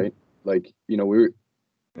 right? Like,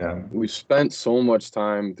 we've spent so much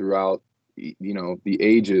time throughout, the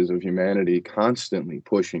ages of humanity constantly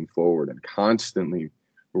pushing forward and constantly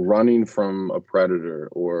running from a predator,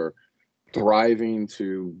 or thriving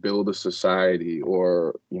to build a society,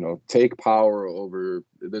 or, take power over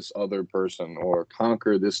this other person, or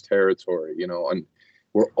conquer this territory, and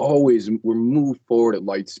we're moved forward at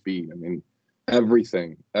light speed. I mean,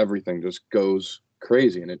 everything just goes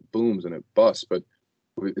crazy, and it booms and it busts, but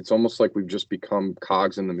it's almost like we've just become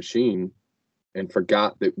cogs in the machine and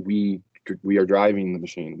forgot that we are driving the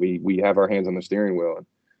machine. We have our hands on the steering wheel,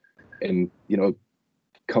 and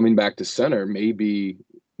coming back to center may be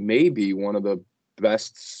one of the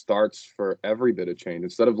best starts for every bit of change,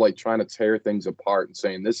 instead of like trying to tear things apart and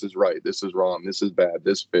saying this is right, this is wrong, this is bad,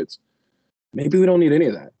 this fits. Maybe we don't need any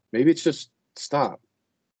of that. Maybe it's just stop.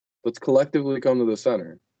 Let's collectively come to the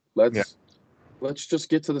center. Let's just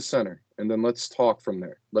get to the center, and then let's talk from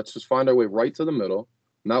there. Let's just find our way right to the middle,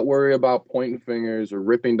 not worry about pointing fingers or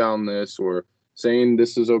ripping down this, or saying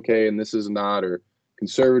this is okay and this is not, or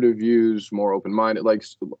conservative views, more open-minded. Like,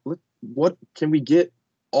 what can we get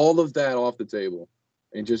all of that off the table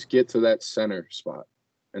and just get to that center spot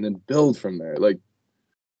and then build from there? Like,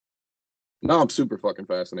 now I'm super fucking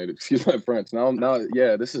fascinated. Excuse my French. Now,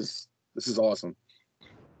 yeah, this is awesome.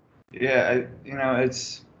 Yeah,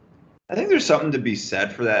 I think there's something to be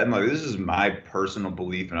said for that. And like, this is my personal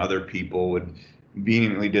belief, and other people would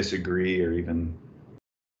vehemently disagree or even,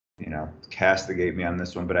 castigate me on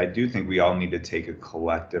this one. But I do think we all need to take a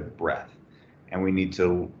collective breath, and we need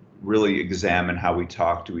to really examine how we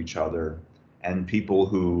talk to each other and people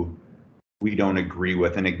who we don't agree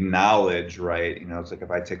with, and acknowledge, right? It's like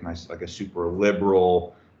if I take a super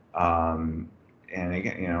liberal, and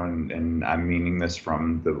again, and I'm meaning this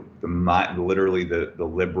from literally the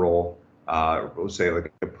liberal, we'll say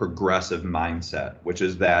like a progressive mindset, which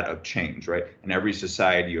is that of change, right? In every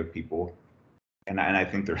society, you have people, and I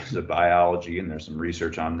think there's a biology and there's some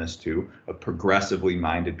research on this too, of progressively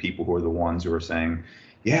minded people who are the ones who are saying,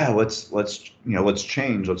 yeah, let's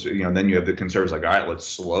change. Then you have the conservatives like, all right, let's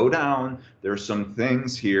slow down. There's some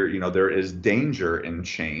things here, there is danger in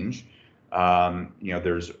change.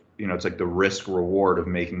 There's, it's like the risk reward of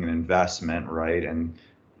making an investment, right? And,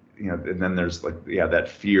 and then there's like, that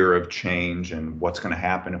fear of change and what's going to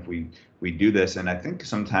happen if we do this. And I think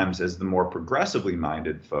sometimes as the more progressively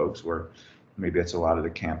minded folks, where maybe that's a lot of the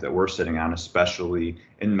camp that we're sitting on, especially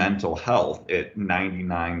in mental health. It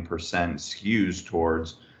 99% skews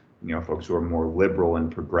towards, folks who are more liberal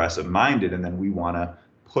and progressive minded, and then we want to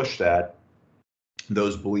push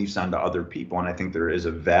those beliefs onto other people. And I think there is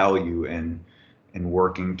a value in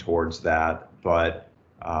working towards that, but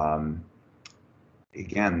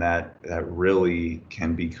again, that really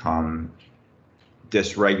can become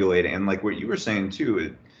dysregulated. And like what you were saying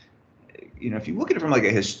too, if you look at it from like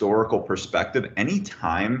a historical perspective,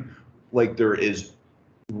 anytime like there is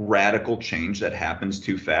radical change that happens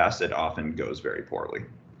too fast, it often goes very poorly.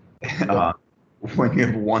 When you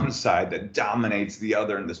have one side that dominates the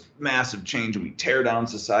other in this massive change, and we tear down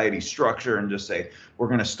society structure and just say we're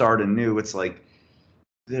going to start anew, it's like,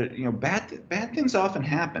 bad things often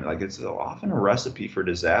happen. Like it's often a recipe for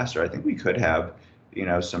disaster. I think we could have,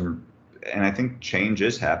 some, and I think change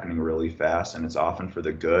is happening really fast, and it's often for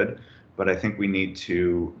the good. But I think we need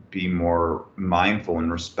to be more mindful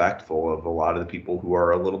and respectful of a lot of the people who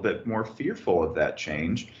are a little bit more fearful of that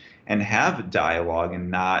change, and have dialogue and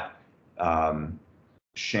not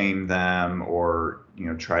shame them or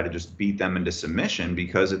try to just beat them into submission,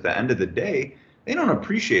 because at the end of the day, they don't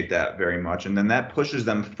appreciate that very much, and then that pushes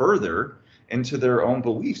them further into their own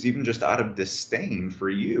beliefs, even just out of disdain for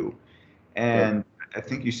you. And I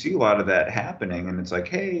think you see a lot of that happening, and it's like,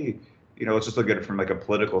 hey, let's just look at it from like a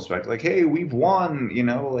political perspective, like, hey, we've won,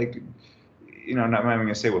 not even going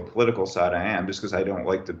to say what political side I am, just because I don't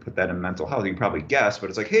like to put that in mental health. You can probably guess, but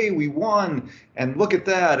it's like, hey, we won, and look at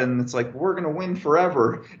that, and it's like, we're going to win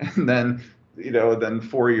forever. And then, then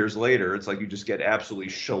 4 years later, it's like you just get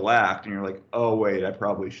absolutely shellacked, and you're like, oh wait, I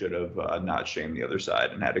probably should have not shamed the other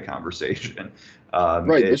side and had a conversation.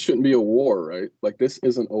 Right. This shouldn't be a war, right? Like this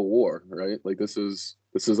isn't a war, right? Like this is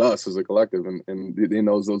us as a collective, and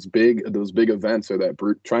those big events, or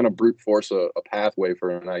that trying to brute force a pathway for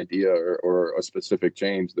an idea or a specific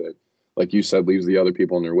change that, like you said, leaves the other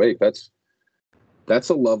people in their wake. That's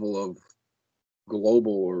a level of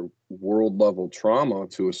global or world level trauma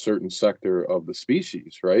to a certain sector of the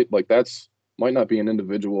species, right? Like might not be an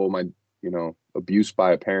individual, abuse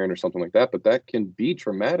by a parent or something like that, but that can be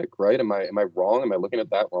traumatic, right? Am I wrong? Am I looking at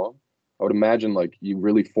that wrong? I would imagine like you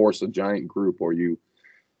really force a giant group, or you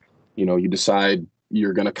decide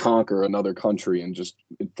you're going to conquer another country and just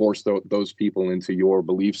force those people into your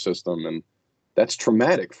belief system, and that's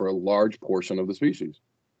traumatic for a large portion of the species.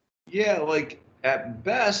 Yeah, like at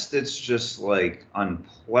best it's just like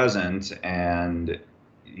unpleasant and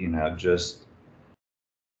just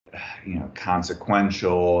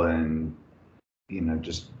consequential, and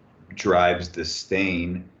just drives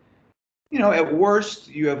disdain. At worst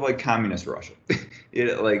you have like communist Russia.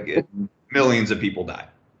 Millions of people die,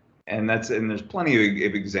 and there's plenty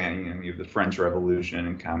of examples. You have the French Revolution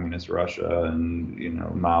and communist Russia, and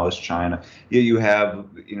Maoist China. Yeah, you have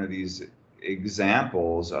these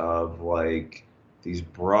examples of like these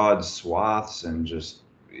broad swaths, and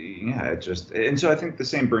and so I think the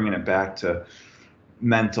same, bringing it back to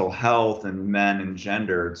mental health and men and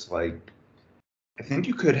gender, it's like I think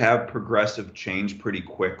you could have progressive change pretty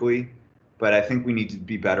quickly, but I think we need to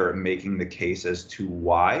be better at making the case as to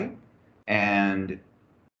why, and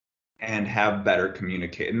have better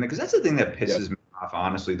communication, because that's the thing that pisses me off,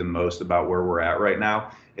 honestly, the most about where we're at right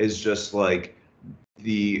now, is just like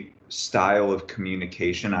the style of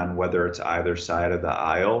communication on whether it's either side of the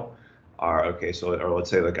aisle are okay. So, or let's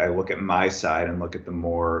say like I look at my side and look at the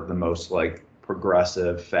most like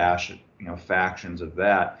progressive factions of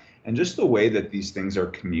that, and just the way that these things are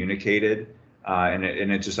communicated, and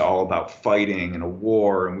it's just all about fighting and a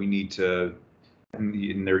war, and we need to,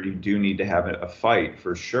 and there you do need to have a fight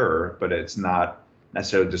for sure, but it's not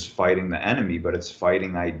necessarily just fighting the enemy, but it's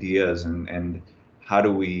fighting ideas, and how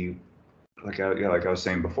do we, like I was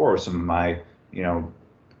saying before, with some of my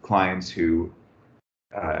clients who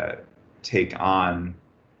take on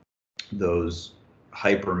those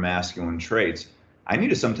hyper masculine traits. I need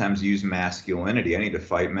to sometimes use masculinity. I need to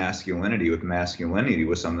fight masculinity with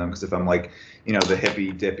some of them, because if I'm like, the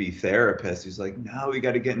hippy dippy therapist who's like, no, we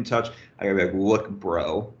got to get in touch, I gotta be like, look,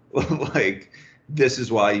 bro, like this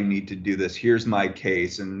is why you need to do this. Here's my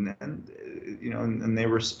case, and they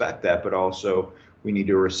respect that, but also we need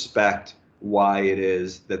to respect why it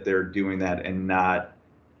is that they're doing that, and not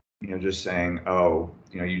just saying, oh,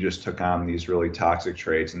 you just took on these really toxic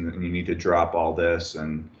traits, and you need to drop all this,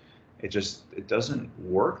 and it doesn't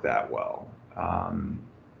work that well.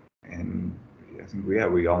 And I think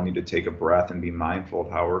we all need to take a breath and be mindful of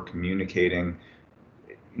how we're communicating,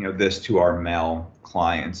 this to our male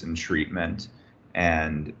clients in treatment,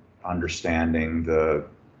 and understanding the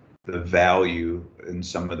the value in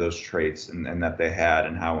some of those traits and that they had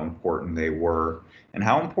and how important they were and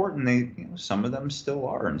how important they, some of them still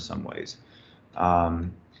are in some ways.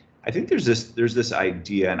 I think there's this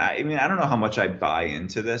idea, and I mean, I don't know how much I buy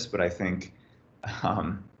into this, but I think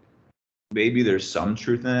maybe there's some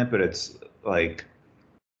truth in it, but it's like,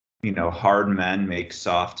 hard men make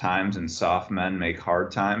soft times and soft men make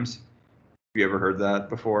hard times. Have you ever heard that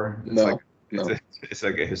before? It's No. It's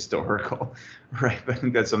like a historical, right? But I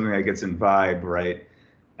think that's something that gets in vibe, right?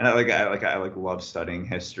 And I love studying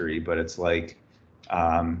history, but it's like,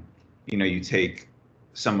 you take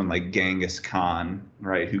someone like Genghis Khan,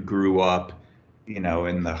 right, who grew up,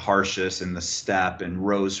 in the harshest, in the steppe, and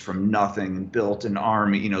rose from nothing and built an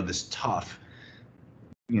army, this tough,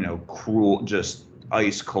 cruel, just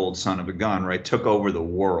ice cold son of a gun, right, took over the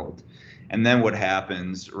world. And then what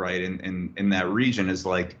happens, right, in that region is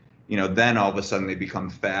like, then all of a sudden they become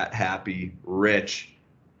fat, happy, rich,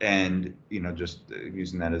 and, just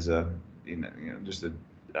using that as a, just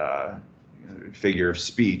a figure of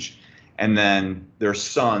speech. And then their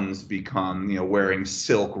sons become, wearing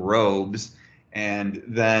silk robes. And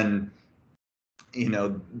then,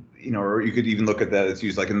 or you could even look at that, it's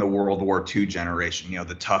used like in the World War II generation,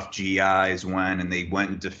 the tough GIs went and they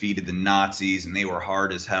went and defeated the Nazis and they were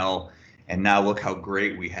hard as hell. And now look how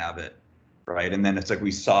great we have it, right? And then it's like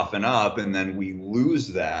we soften up and then we lose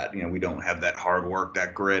that, we don't have that hard work,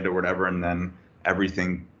 that grit or whatever, and then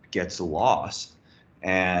everything gets lost.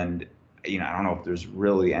 And, I don't know if there's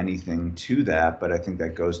really anything to that, but I think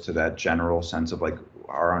that goes to that general sense of like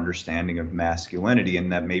our understanding of masculinity,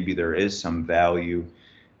 and that maybe there is some value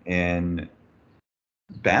in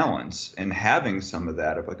balance and having some of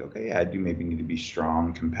that of like, okay, yeah, I do maybe need to be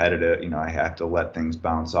strong, competitive, I have to let things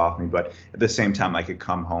bounce off me, but at the same time I could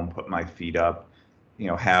come home, put my feet up,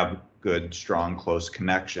 have good, strong, close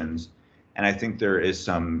connections. And I think there is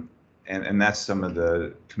some, and that's some of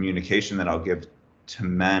the communication that I'll give to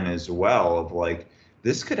men as well, of like,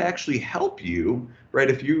 this could actually help you, right?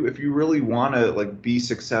 If you really want to like be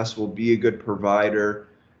successful, be a good provider,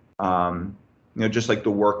 just like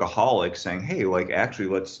the workaholic saying, hey, like actually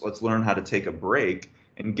let's learn how to take a break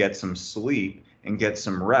and get some sleep and get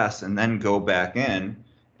some rest and then go back in,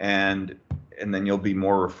 and then you'll be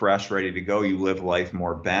more refreshed, ready to go. You live life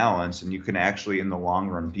more balanced, and you can actually in the long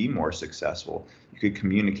run be more successful. You could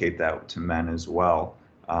communicate that to men as well.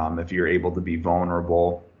 If you're able to be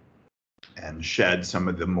vulnerable and shed some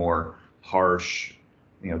of the more harsh,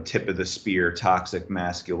 tip of the spear, toxic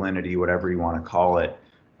masculinity, whatever you want to call it,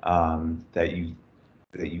 that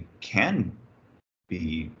you can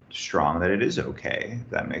be strong, that it is okay. If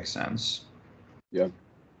that makes sense. Yeah.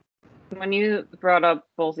 When you brought up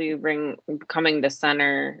both of you coming to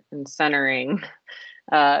center and centering,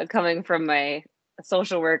 coming from my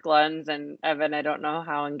social work lens, and Evan, I don't know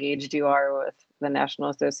how engaged you are with the National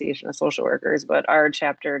Association of Social Workers, but our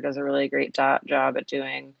chapter does a really great job at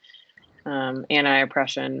doing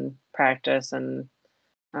anti-oppression practice, and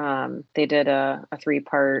they did a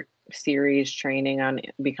 3-part series training on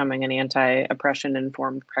becoming an anti-oppression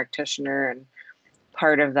informed practitioner, and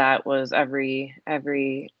part of that was every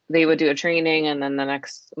they would do a training, and then the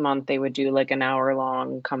next month they would do like an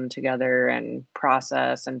hour-long come together and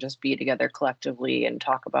process and just be together collectively and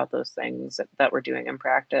talk about those things that we're doing in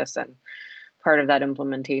practice. And part of that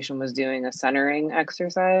implementation was doing a centering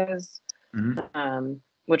exercise,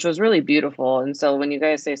 which was really beautiful. And so when you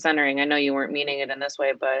guys say centering, I know you weren't meaning it in this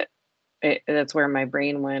way, but that's where my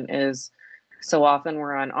brain went, is so often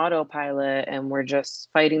we're on autopilot and we're just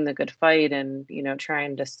fighting the good fight and,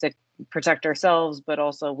 trying to protect ourselves. But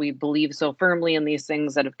also we believe so firmly in these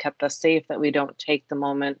things that have kept us safe that we don't take the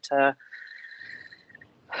moment to,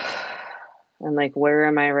 and like, where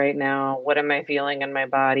am I right now? What am I feeling in my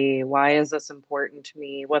body? Why is this important to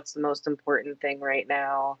me? What's the most important thing right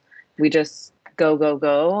now? We just go, go,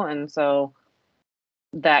 go. And so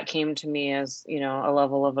that came to me as, a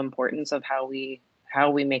level of importance of how we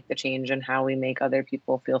make the change and how we make other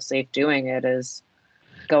people feel safe doing it, is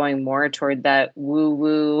going more toward that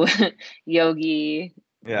woo-woo yogi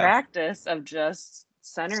practice of just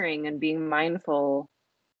centering and being mindful,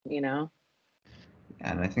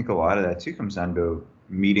 And I think a lot of that too comes down to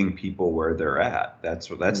meeting people where they're at. That's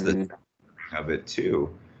the thing of it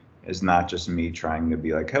too, is not just me trying to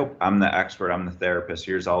be like, oh, I'm the expert, I'm the therapist,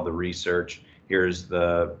 here's all the research, here's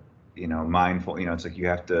the mindful, it's like you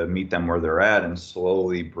have to meet them where they're at and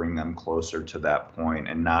slowly bring them closer to that point,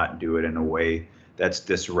 and not do it in a way that's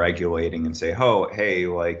dysregulating and say, oh, hey,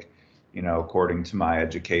 like, according to my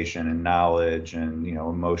education and knowledge and,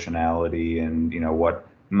 emotionality and, what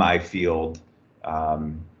my field,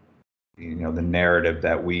 the narrative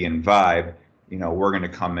that we imbibe, we're going to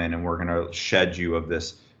come in and we're going to shed you of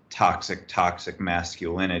this toxic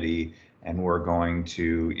masculinity, and we're going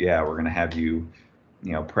to have you,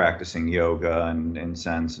 practicing yoga and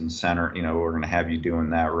incense and center, we're going to have you doing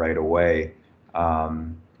that right away.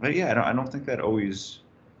 But yeah, I don't think that always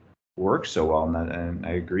works so well. And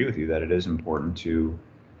I agree with you that it is important to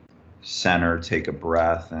center, take a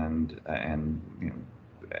breath, and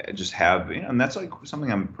just have, and that's like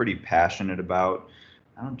something I'm pretty passionate about.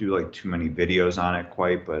 I don't do like too many videos on it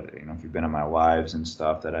quite, but if you've been in my lives and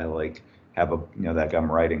stuff, that I like have that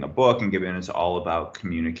I'm writing a book and it's all about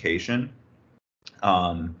communication.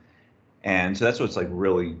 And so that's what's like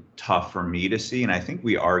really tough for me to see. And I think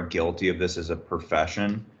we are guilty of this as a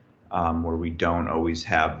profession, where we don't always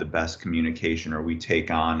have the best communication, or we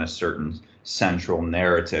take on a certain central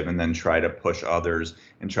narrative and then try to push others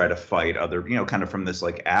and try to fight other, kind of from this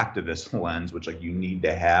like activist lens, which like you need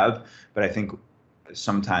to have. But I think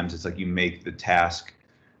sometimes it's like you make the task,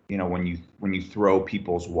 when you throw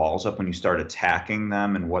people's walls up, when you start attacking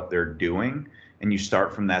them and what they're doing, and you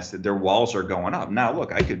start from that their walls are going up. Now,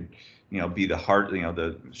 look, I could, be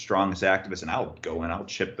the strongest activist, and I'll go and I'll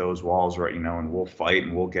chip those walls, right, and we'll fight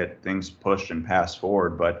and we'll get things pushed and passed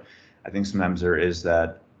forward. But I think sometimes there is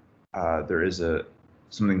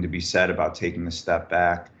something to be said about taking a step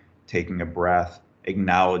back, taking a breath,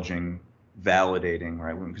 acknowledging, validating,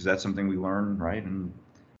 right? Because that's something we learn, right? And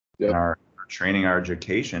in our training, our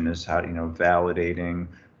education is how, validating,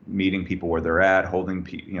 meeting people where they're at, holding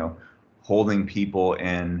people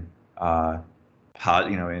in,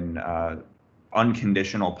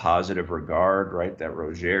 unconditional positive regard, right? That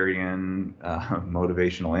Rogerian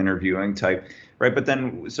motivational interviewing type, right? But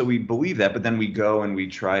then, so we believe that, but then we go and we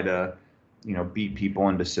try to, beat people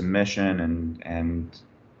into submission and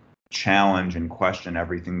challenge and question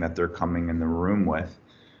everything that they're coming in the room with.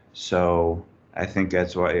 So I think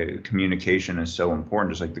that's why communication is so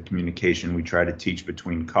important. Just like the communication we try to teach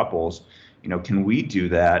between couples, can we do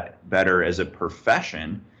that better as a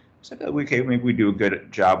profession? So maybe we do a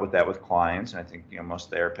good job with that with clients, and I think most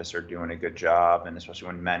therapists are doing a good job, and especially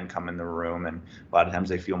when men come in the room, and a lot of times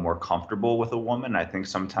they feel more comfortable with a woman. I think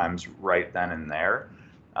sometimes right then and there,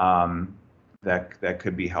 that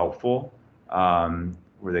could be helpful,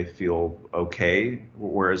 where they feel okay.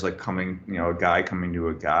 Whereas like a guy coming to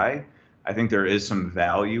a guy, I think there is some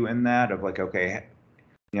value in that of like, okay,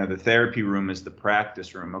 the therapy room is the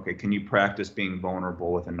practice room. Okay, can you practice being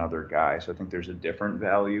vulnerable with another guy? So I think there's a different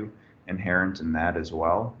value inherent in that as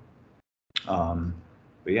well. But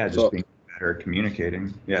yeah, just being better at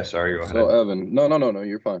communicating. Yeah, sorry, go ahead. So Evan, no,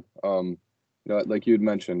 you're fine. Like you'd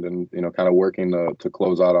mentioned, and kind of working to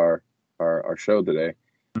close out our show today.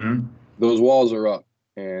 Mm-hmm. Those walls are up,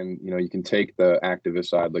 and you can take the activist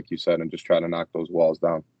side, like you said, and just try to knock those walls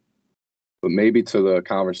down. But maybe to the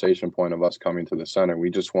conversation point of us coming to the center, we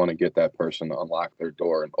just want to get that person to unlock their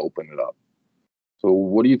door and open it up. So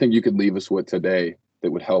what do you think you could leave us with today that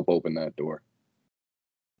would help open that door?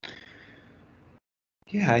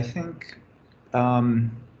 Yeah, I think,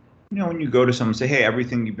 when you go to someone and say, hey,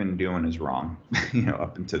 everything you've been doing is wrong,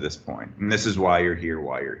 up until this point, and this is why you're here,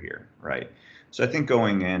 right? So I think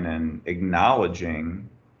going in and acknowledging,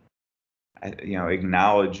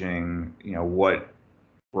 what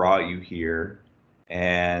brought you here,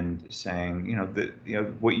 and saying,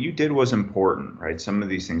 what you did was important, right? Some of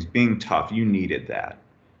these things, being tough, you needed that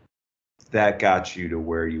got you to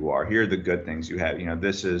where you are. Here are the good things you have,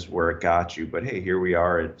 this is where it got you, but hey, here we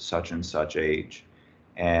are at such and such age.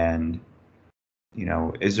 And,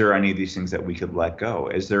 is there any of these things that we could let go?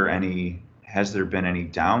 Has there been any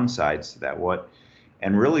downsides to that?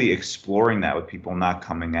 And really exploring that with people, not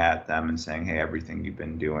coming at them and saying, hey, everything you've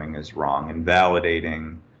been doing is wrong, and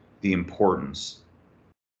validating the importance,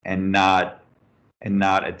 and not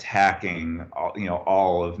attacking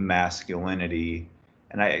all of masculinity.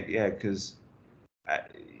 And because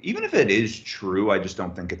even if it is true, I just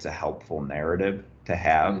don't think it's a helpful narrative to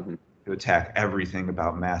have. Mm-hmm. To attack everything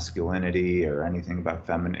about masculinity or anything about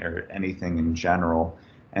feminine or anything in general,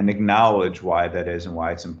 and acknowledge why that is and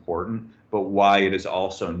why it's important, but why it is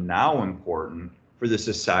also now important for the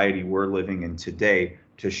society we're living in today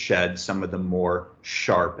to shed some of the more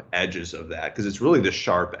sharp edges of that, because it's really the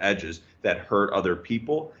sharp edges that hurt other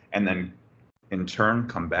people and then in turn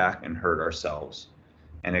come back and hurt ourselves.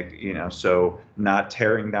 And so not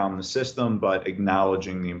tearing down the system, but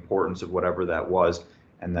acknowledging the importance of whatever that was,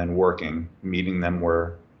 and then meeting them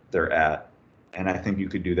where they're at. And I think you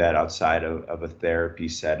could do that outside of a therapy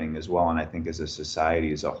setting as well. And I think as a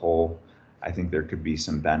society as a whole, I think there could be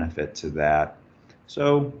some benefit to that.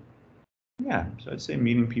 So yeah, so I'd say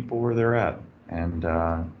meeting people where they're at, and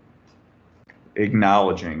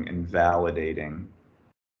acknowledging and validating,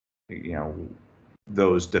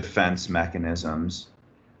 those defense mechanisms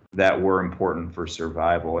that were important for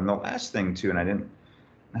survival. And the last thing too, and I didn't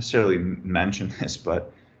necessarily mention this,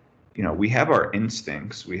 but we have our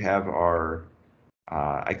instincts, we have our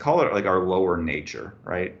I call it like our lower nature,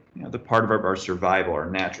 right? The part of our survival, our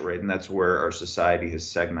natural, right? And that's where our society has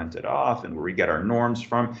segmented off and where we get our norms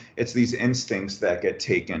from. It's these instincts that get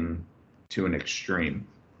taken to an extreme.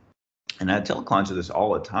 And I tell clients this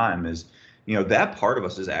all the time is, that part of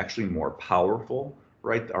us is actually more powerful,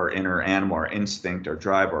 right? Our inner animal, our instinct, our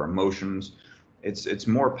drive, our emotions, it's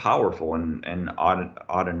more powerful and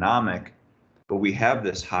autonomic. But we have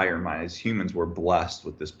this higher mind. As humans, we're blessed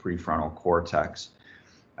with this prefrontal cortex,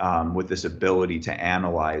 with this ability to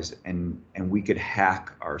analyze, and we could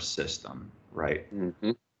hack our system, right?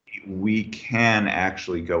 Mm-hmm. We can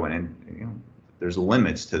actually go in, and there's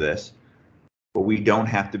limits to this, but we don't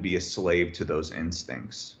have to be a slave to those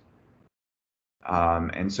instincts.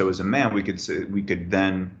 And so as a man, we could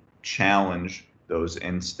then challenge those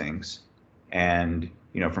instincts, and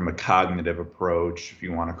from a cognitive approach, if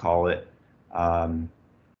you want to call it,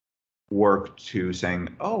 work to saying,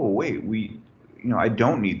 oh wait, I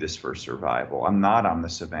don't need this for survival. I'm not on the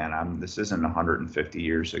savannah. This isn't 150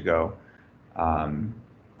 years ago.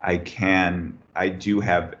 I do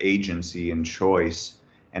have agency and choice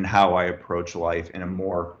in how I approach life in a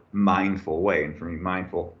more mindful way. And for me,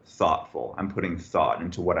 mindful, thoughtful. I'm putting thought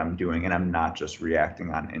into what I'm doing, and I'm not just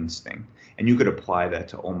reacting on instinct. And you could apply that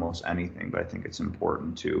to almost anything, but I think it's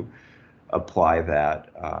important to apply that,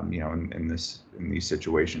 in these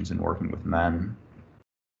situations and working with men.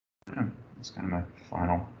 Yeah, that's kind of my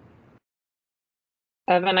final.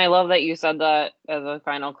 Evan, I love that you said that as a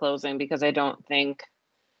final closing, because I don't think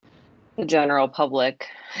the general public,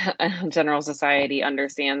 general society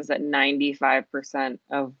understands that 95%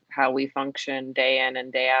 of how we function day in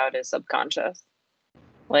and day out is subconscious.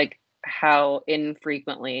 Like how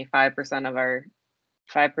infrequently 5% of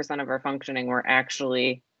our functioning we're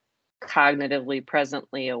actually cognitively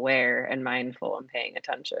presently aware and mindful and paying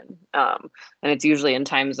attention. And it's usually in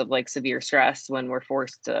times of like severe stress when we're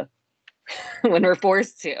forced to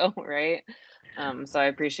right? So I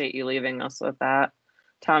appreciate you leaving us with that.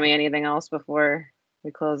 Tommy, anything else before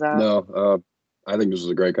we close out? No, I think this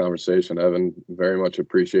was a great conversation, Evan. Very much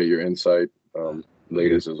appreciate your insight.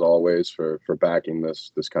 Ladies, as always, for backing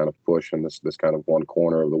this kind of push and this kind of one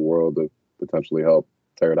corner of the world to potentially help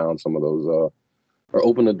tear down some of those, or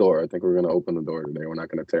open the door. I think we're going to open the door today. We're not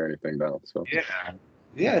going to tear anything down. So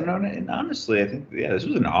Yeah, no, and honestly, I think, this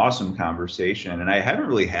was an awesome conversation, and I haven't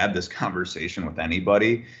really had this conversation with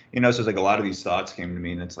anybody, so it's like a lot of these thoughts came to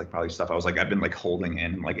me, and it's like probably stuff I've been like holding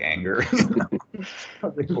in, like anger. I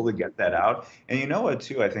was able to get that out, and you know what,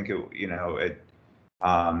 too, I think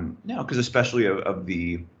because especially of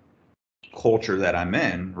the culture that I'm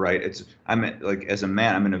in, right? I'm like, as a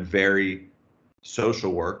man, I'm in a very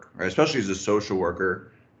social work, right? Especially as a social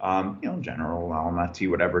worker, general, LMFT,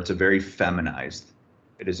 whatever. It's a very feminized.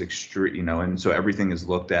 It is extreme, and so everything is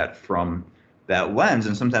looked at from that lens.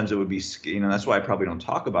 And sometimes it would be, that's why I probably don't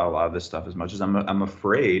talk about a lot of this stuff as much as I'm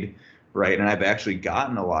afraid, right? And I've actually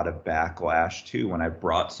gotten a lot of backlash too when I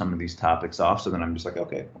brought some of these topics off. So then I'm just like,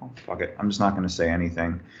 okay, well, fuck it. I'm just not going to say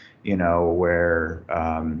anything, where,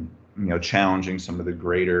 challenging some of the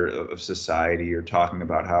greater of society, or talking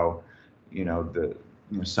about how,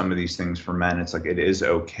 some of these things for men, it's like, it is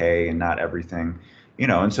okay, and not everything,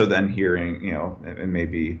 and so then hearing, and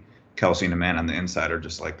maybe Kelsey and a man on the inside are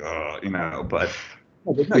just like, but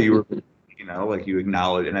no, you were, like, you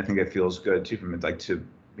acknowledge, and I think it feels good too, from it, like, to,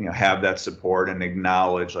 have that support and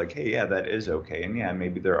acknowledge, like, hey, yeah, that is okay. And yeah,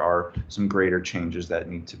 maybe there are some greater changes that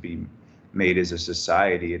need to be made as a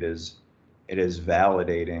society. It is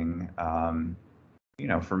validating,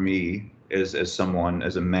 for me, as someone,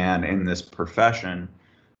 as a man in this profession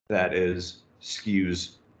that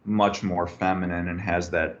skews much more feminine and has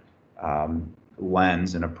that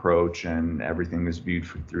lens and approach, and everything is viewed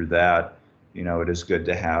through that. It is good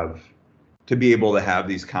to be able to have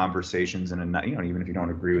these conversations in a, even if you don't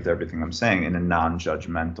agree with everything I'm saying, in a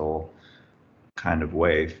non-judgmental kind of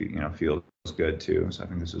way, feels good too. So I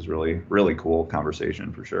think this is really, really cool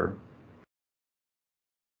conversation for sure.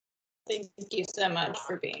 Thank you so much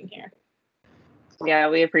for being here. Yeah,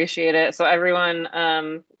 we appreciate it. So everyone,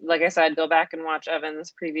 like I said, go back and watch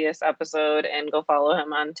Evan's previous episode, and go follow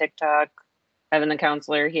him on TikTok, Evan the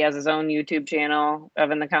Counselor. He has his own YouTube channel,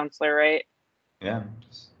 Evan the Counselor, right? Yeah.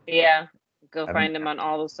 Yeah, go find him on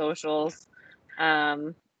all the socials.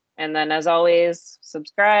 And then, as always,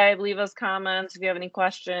 subscribe, leave us comments if you have any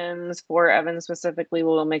questions for Evan specifically.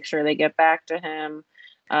 We'll make sure they get back to him.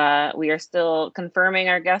 We are still confirming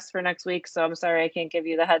our guests for next week, so I'm sorry I can't give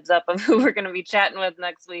you the heads up of who we're going to be chatting with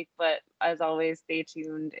next week. But as always, stay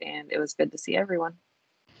tuned, and it was good to see everyone.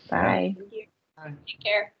 Bye. Thank you. Take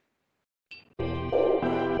care.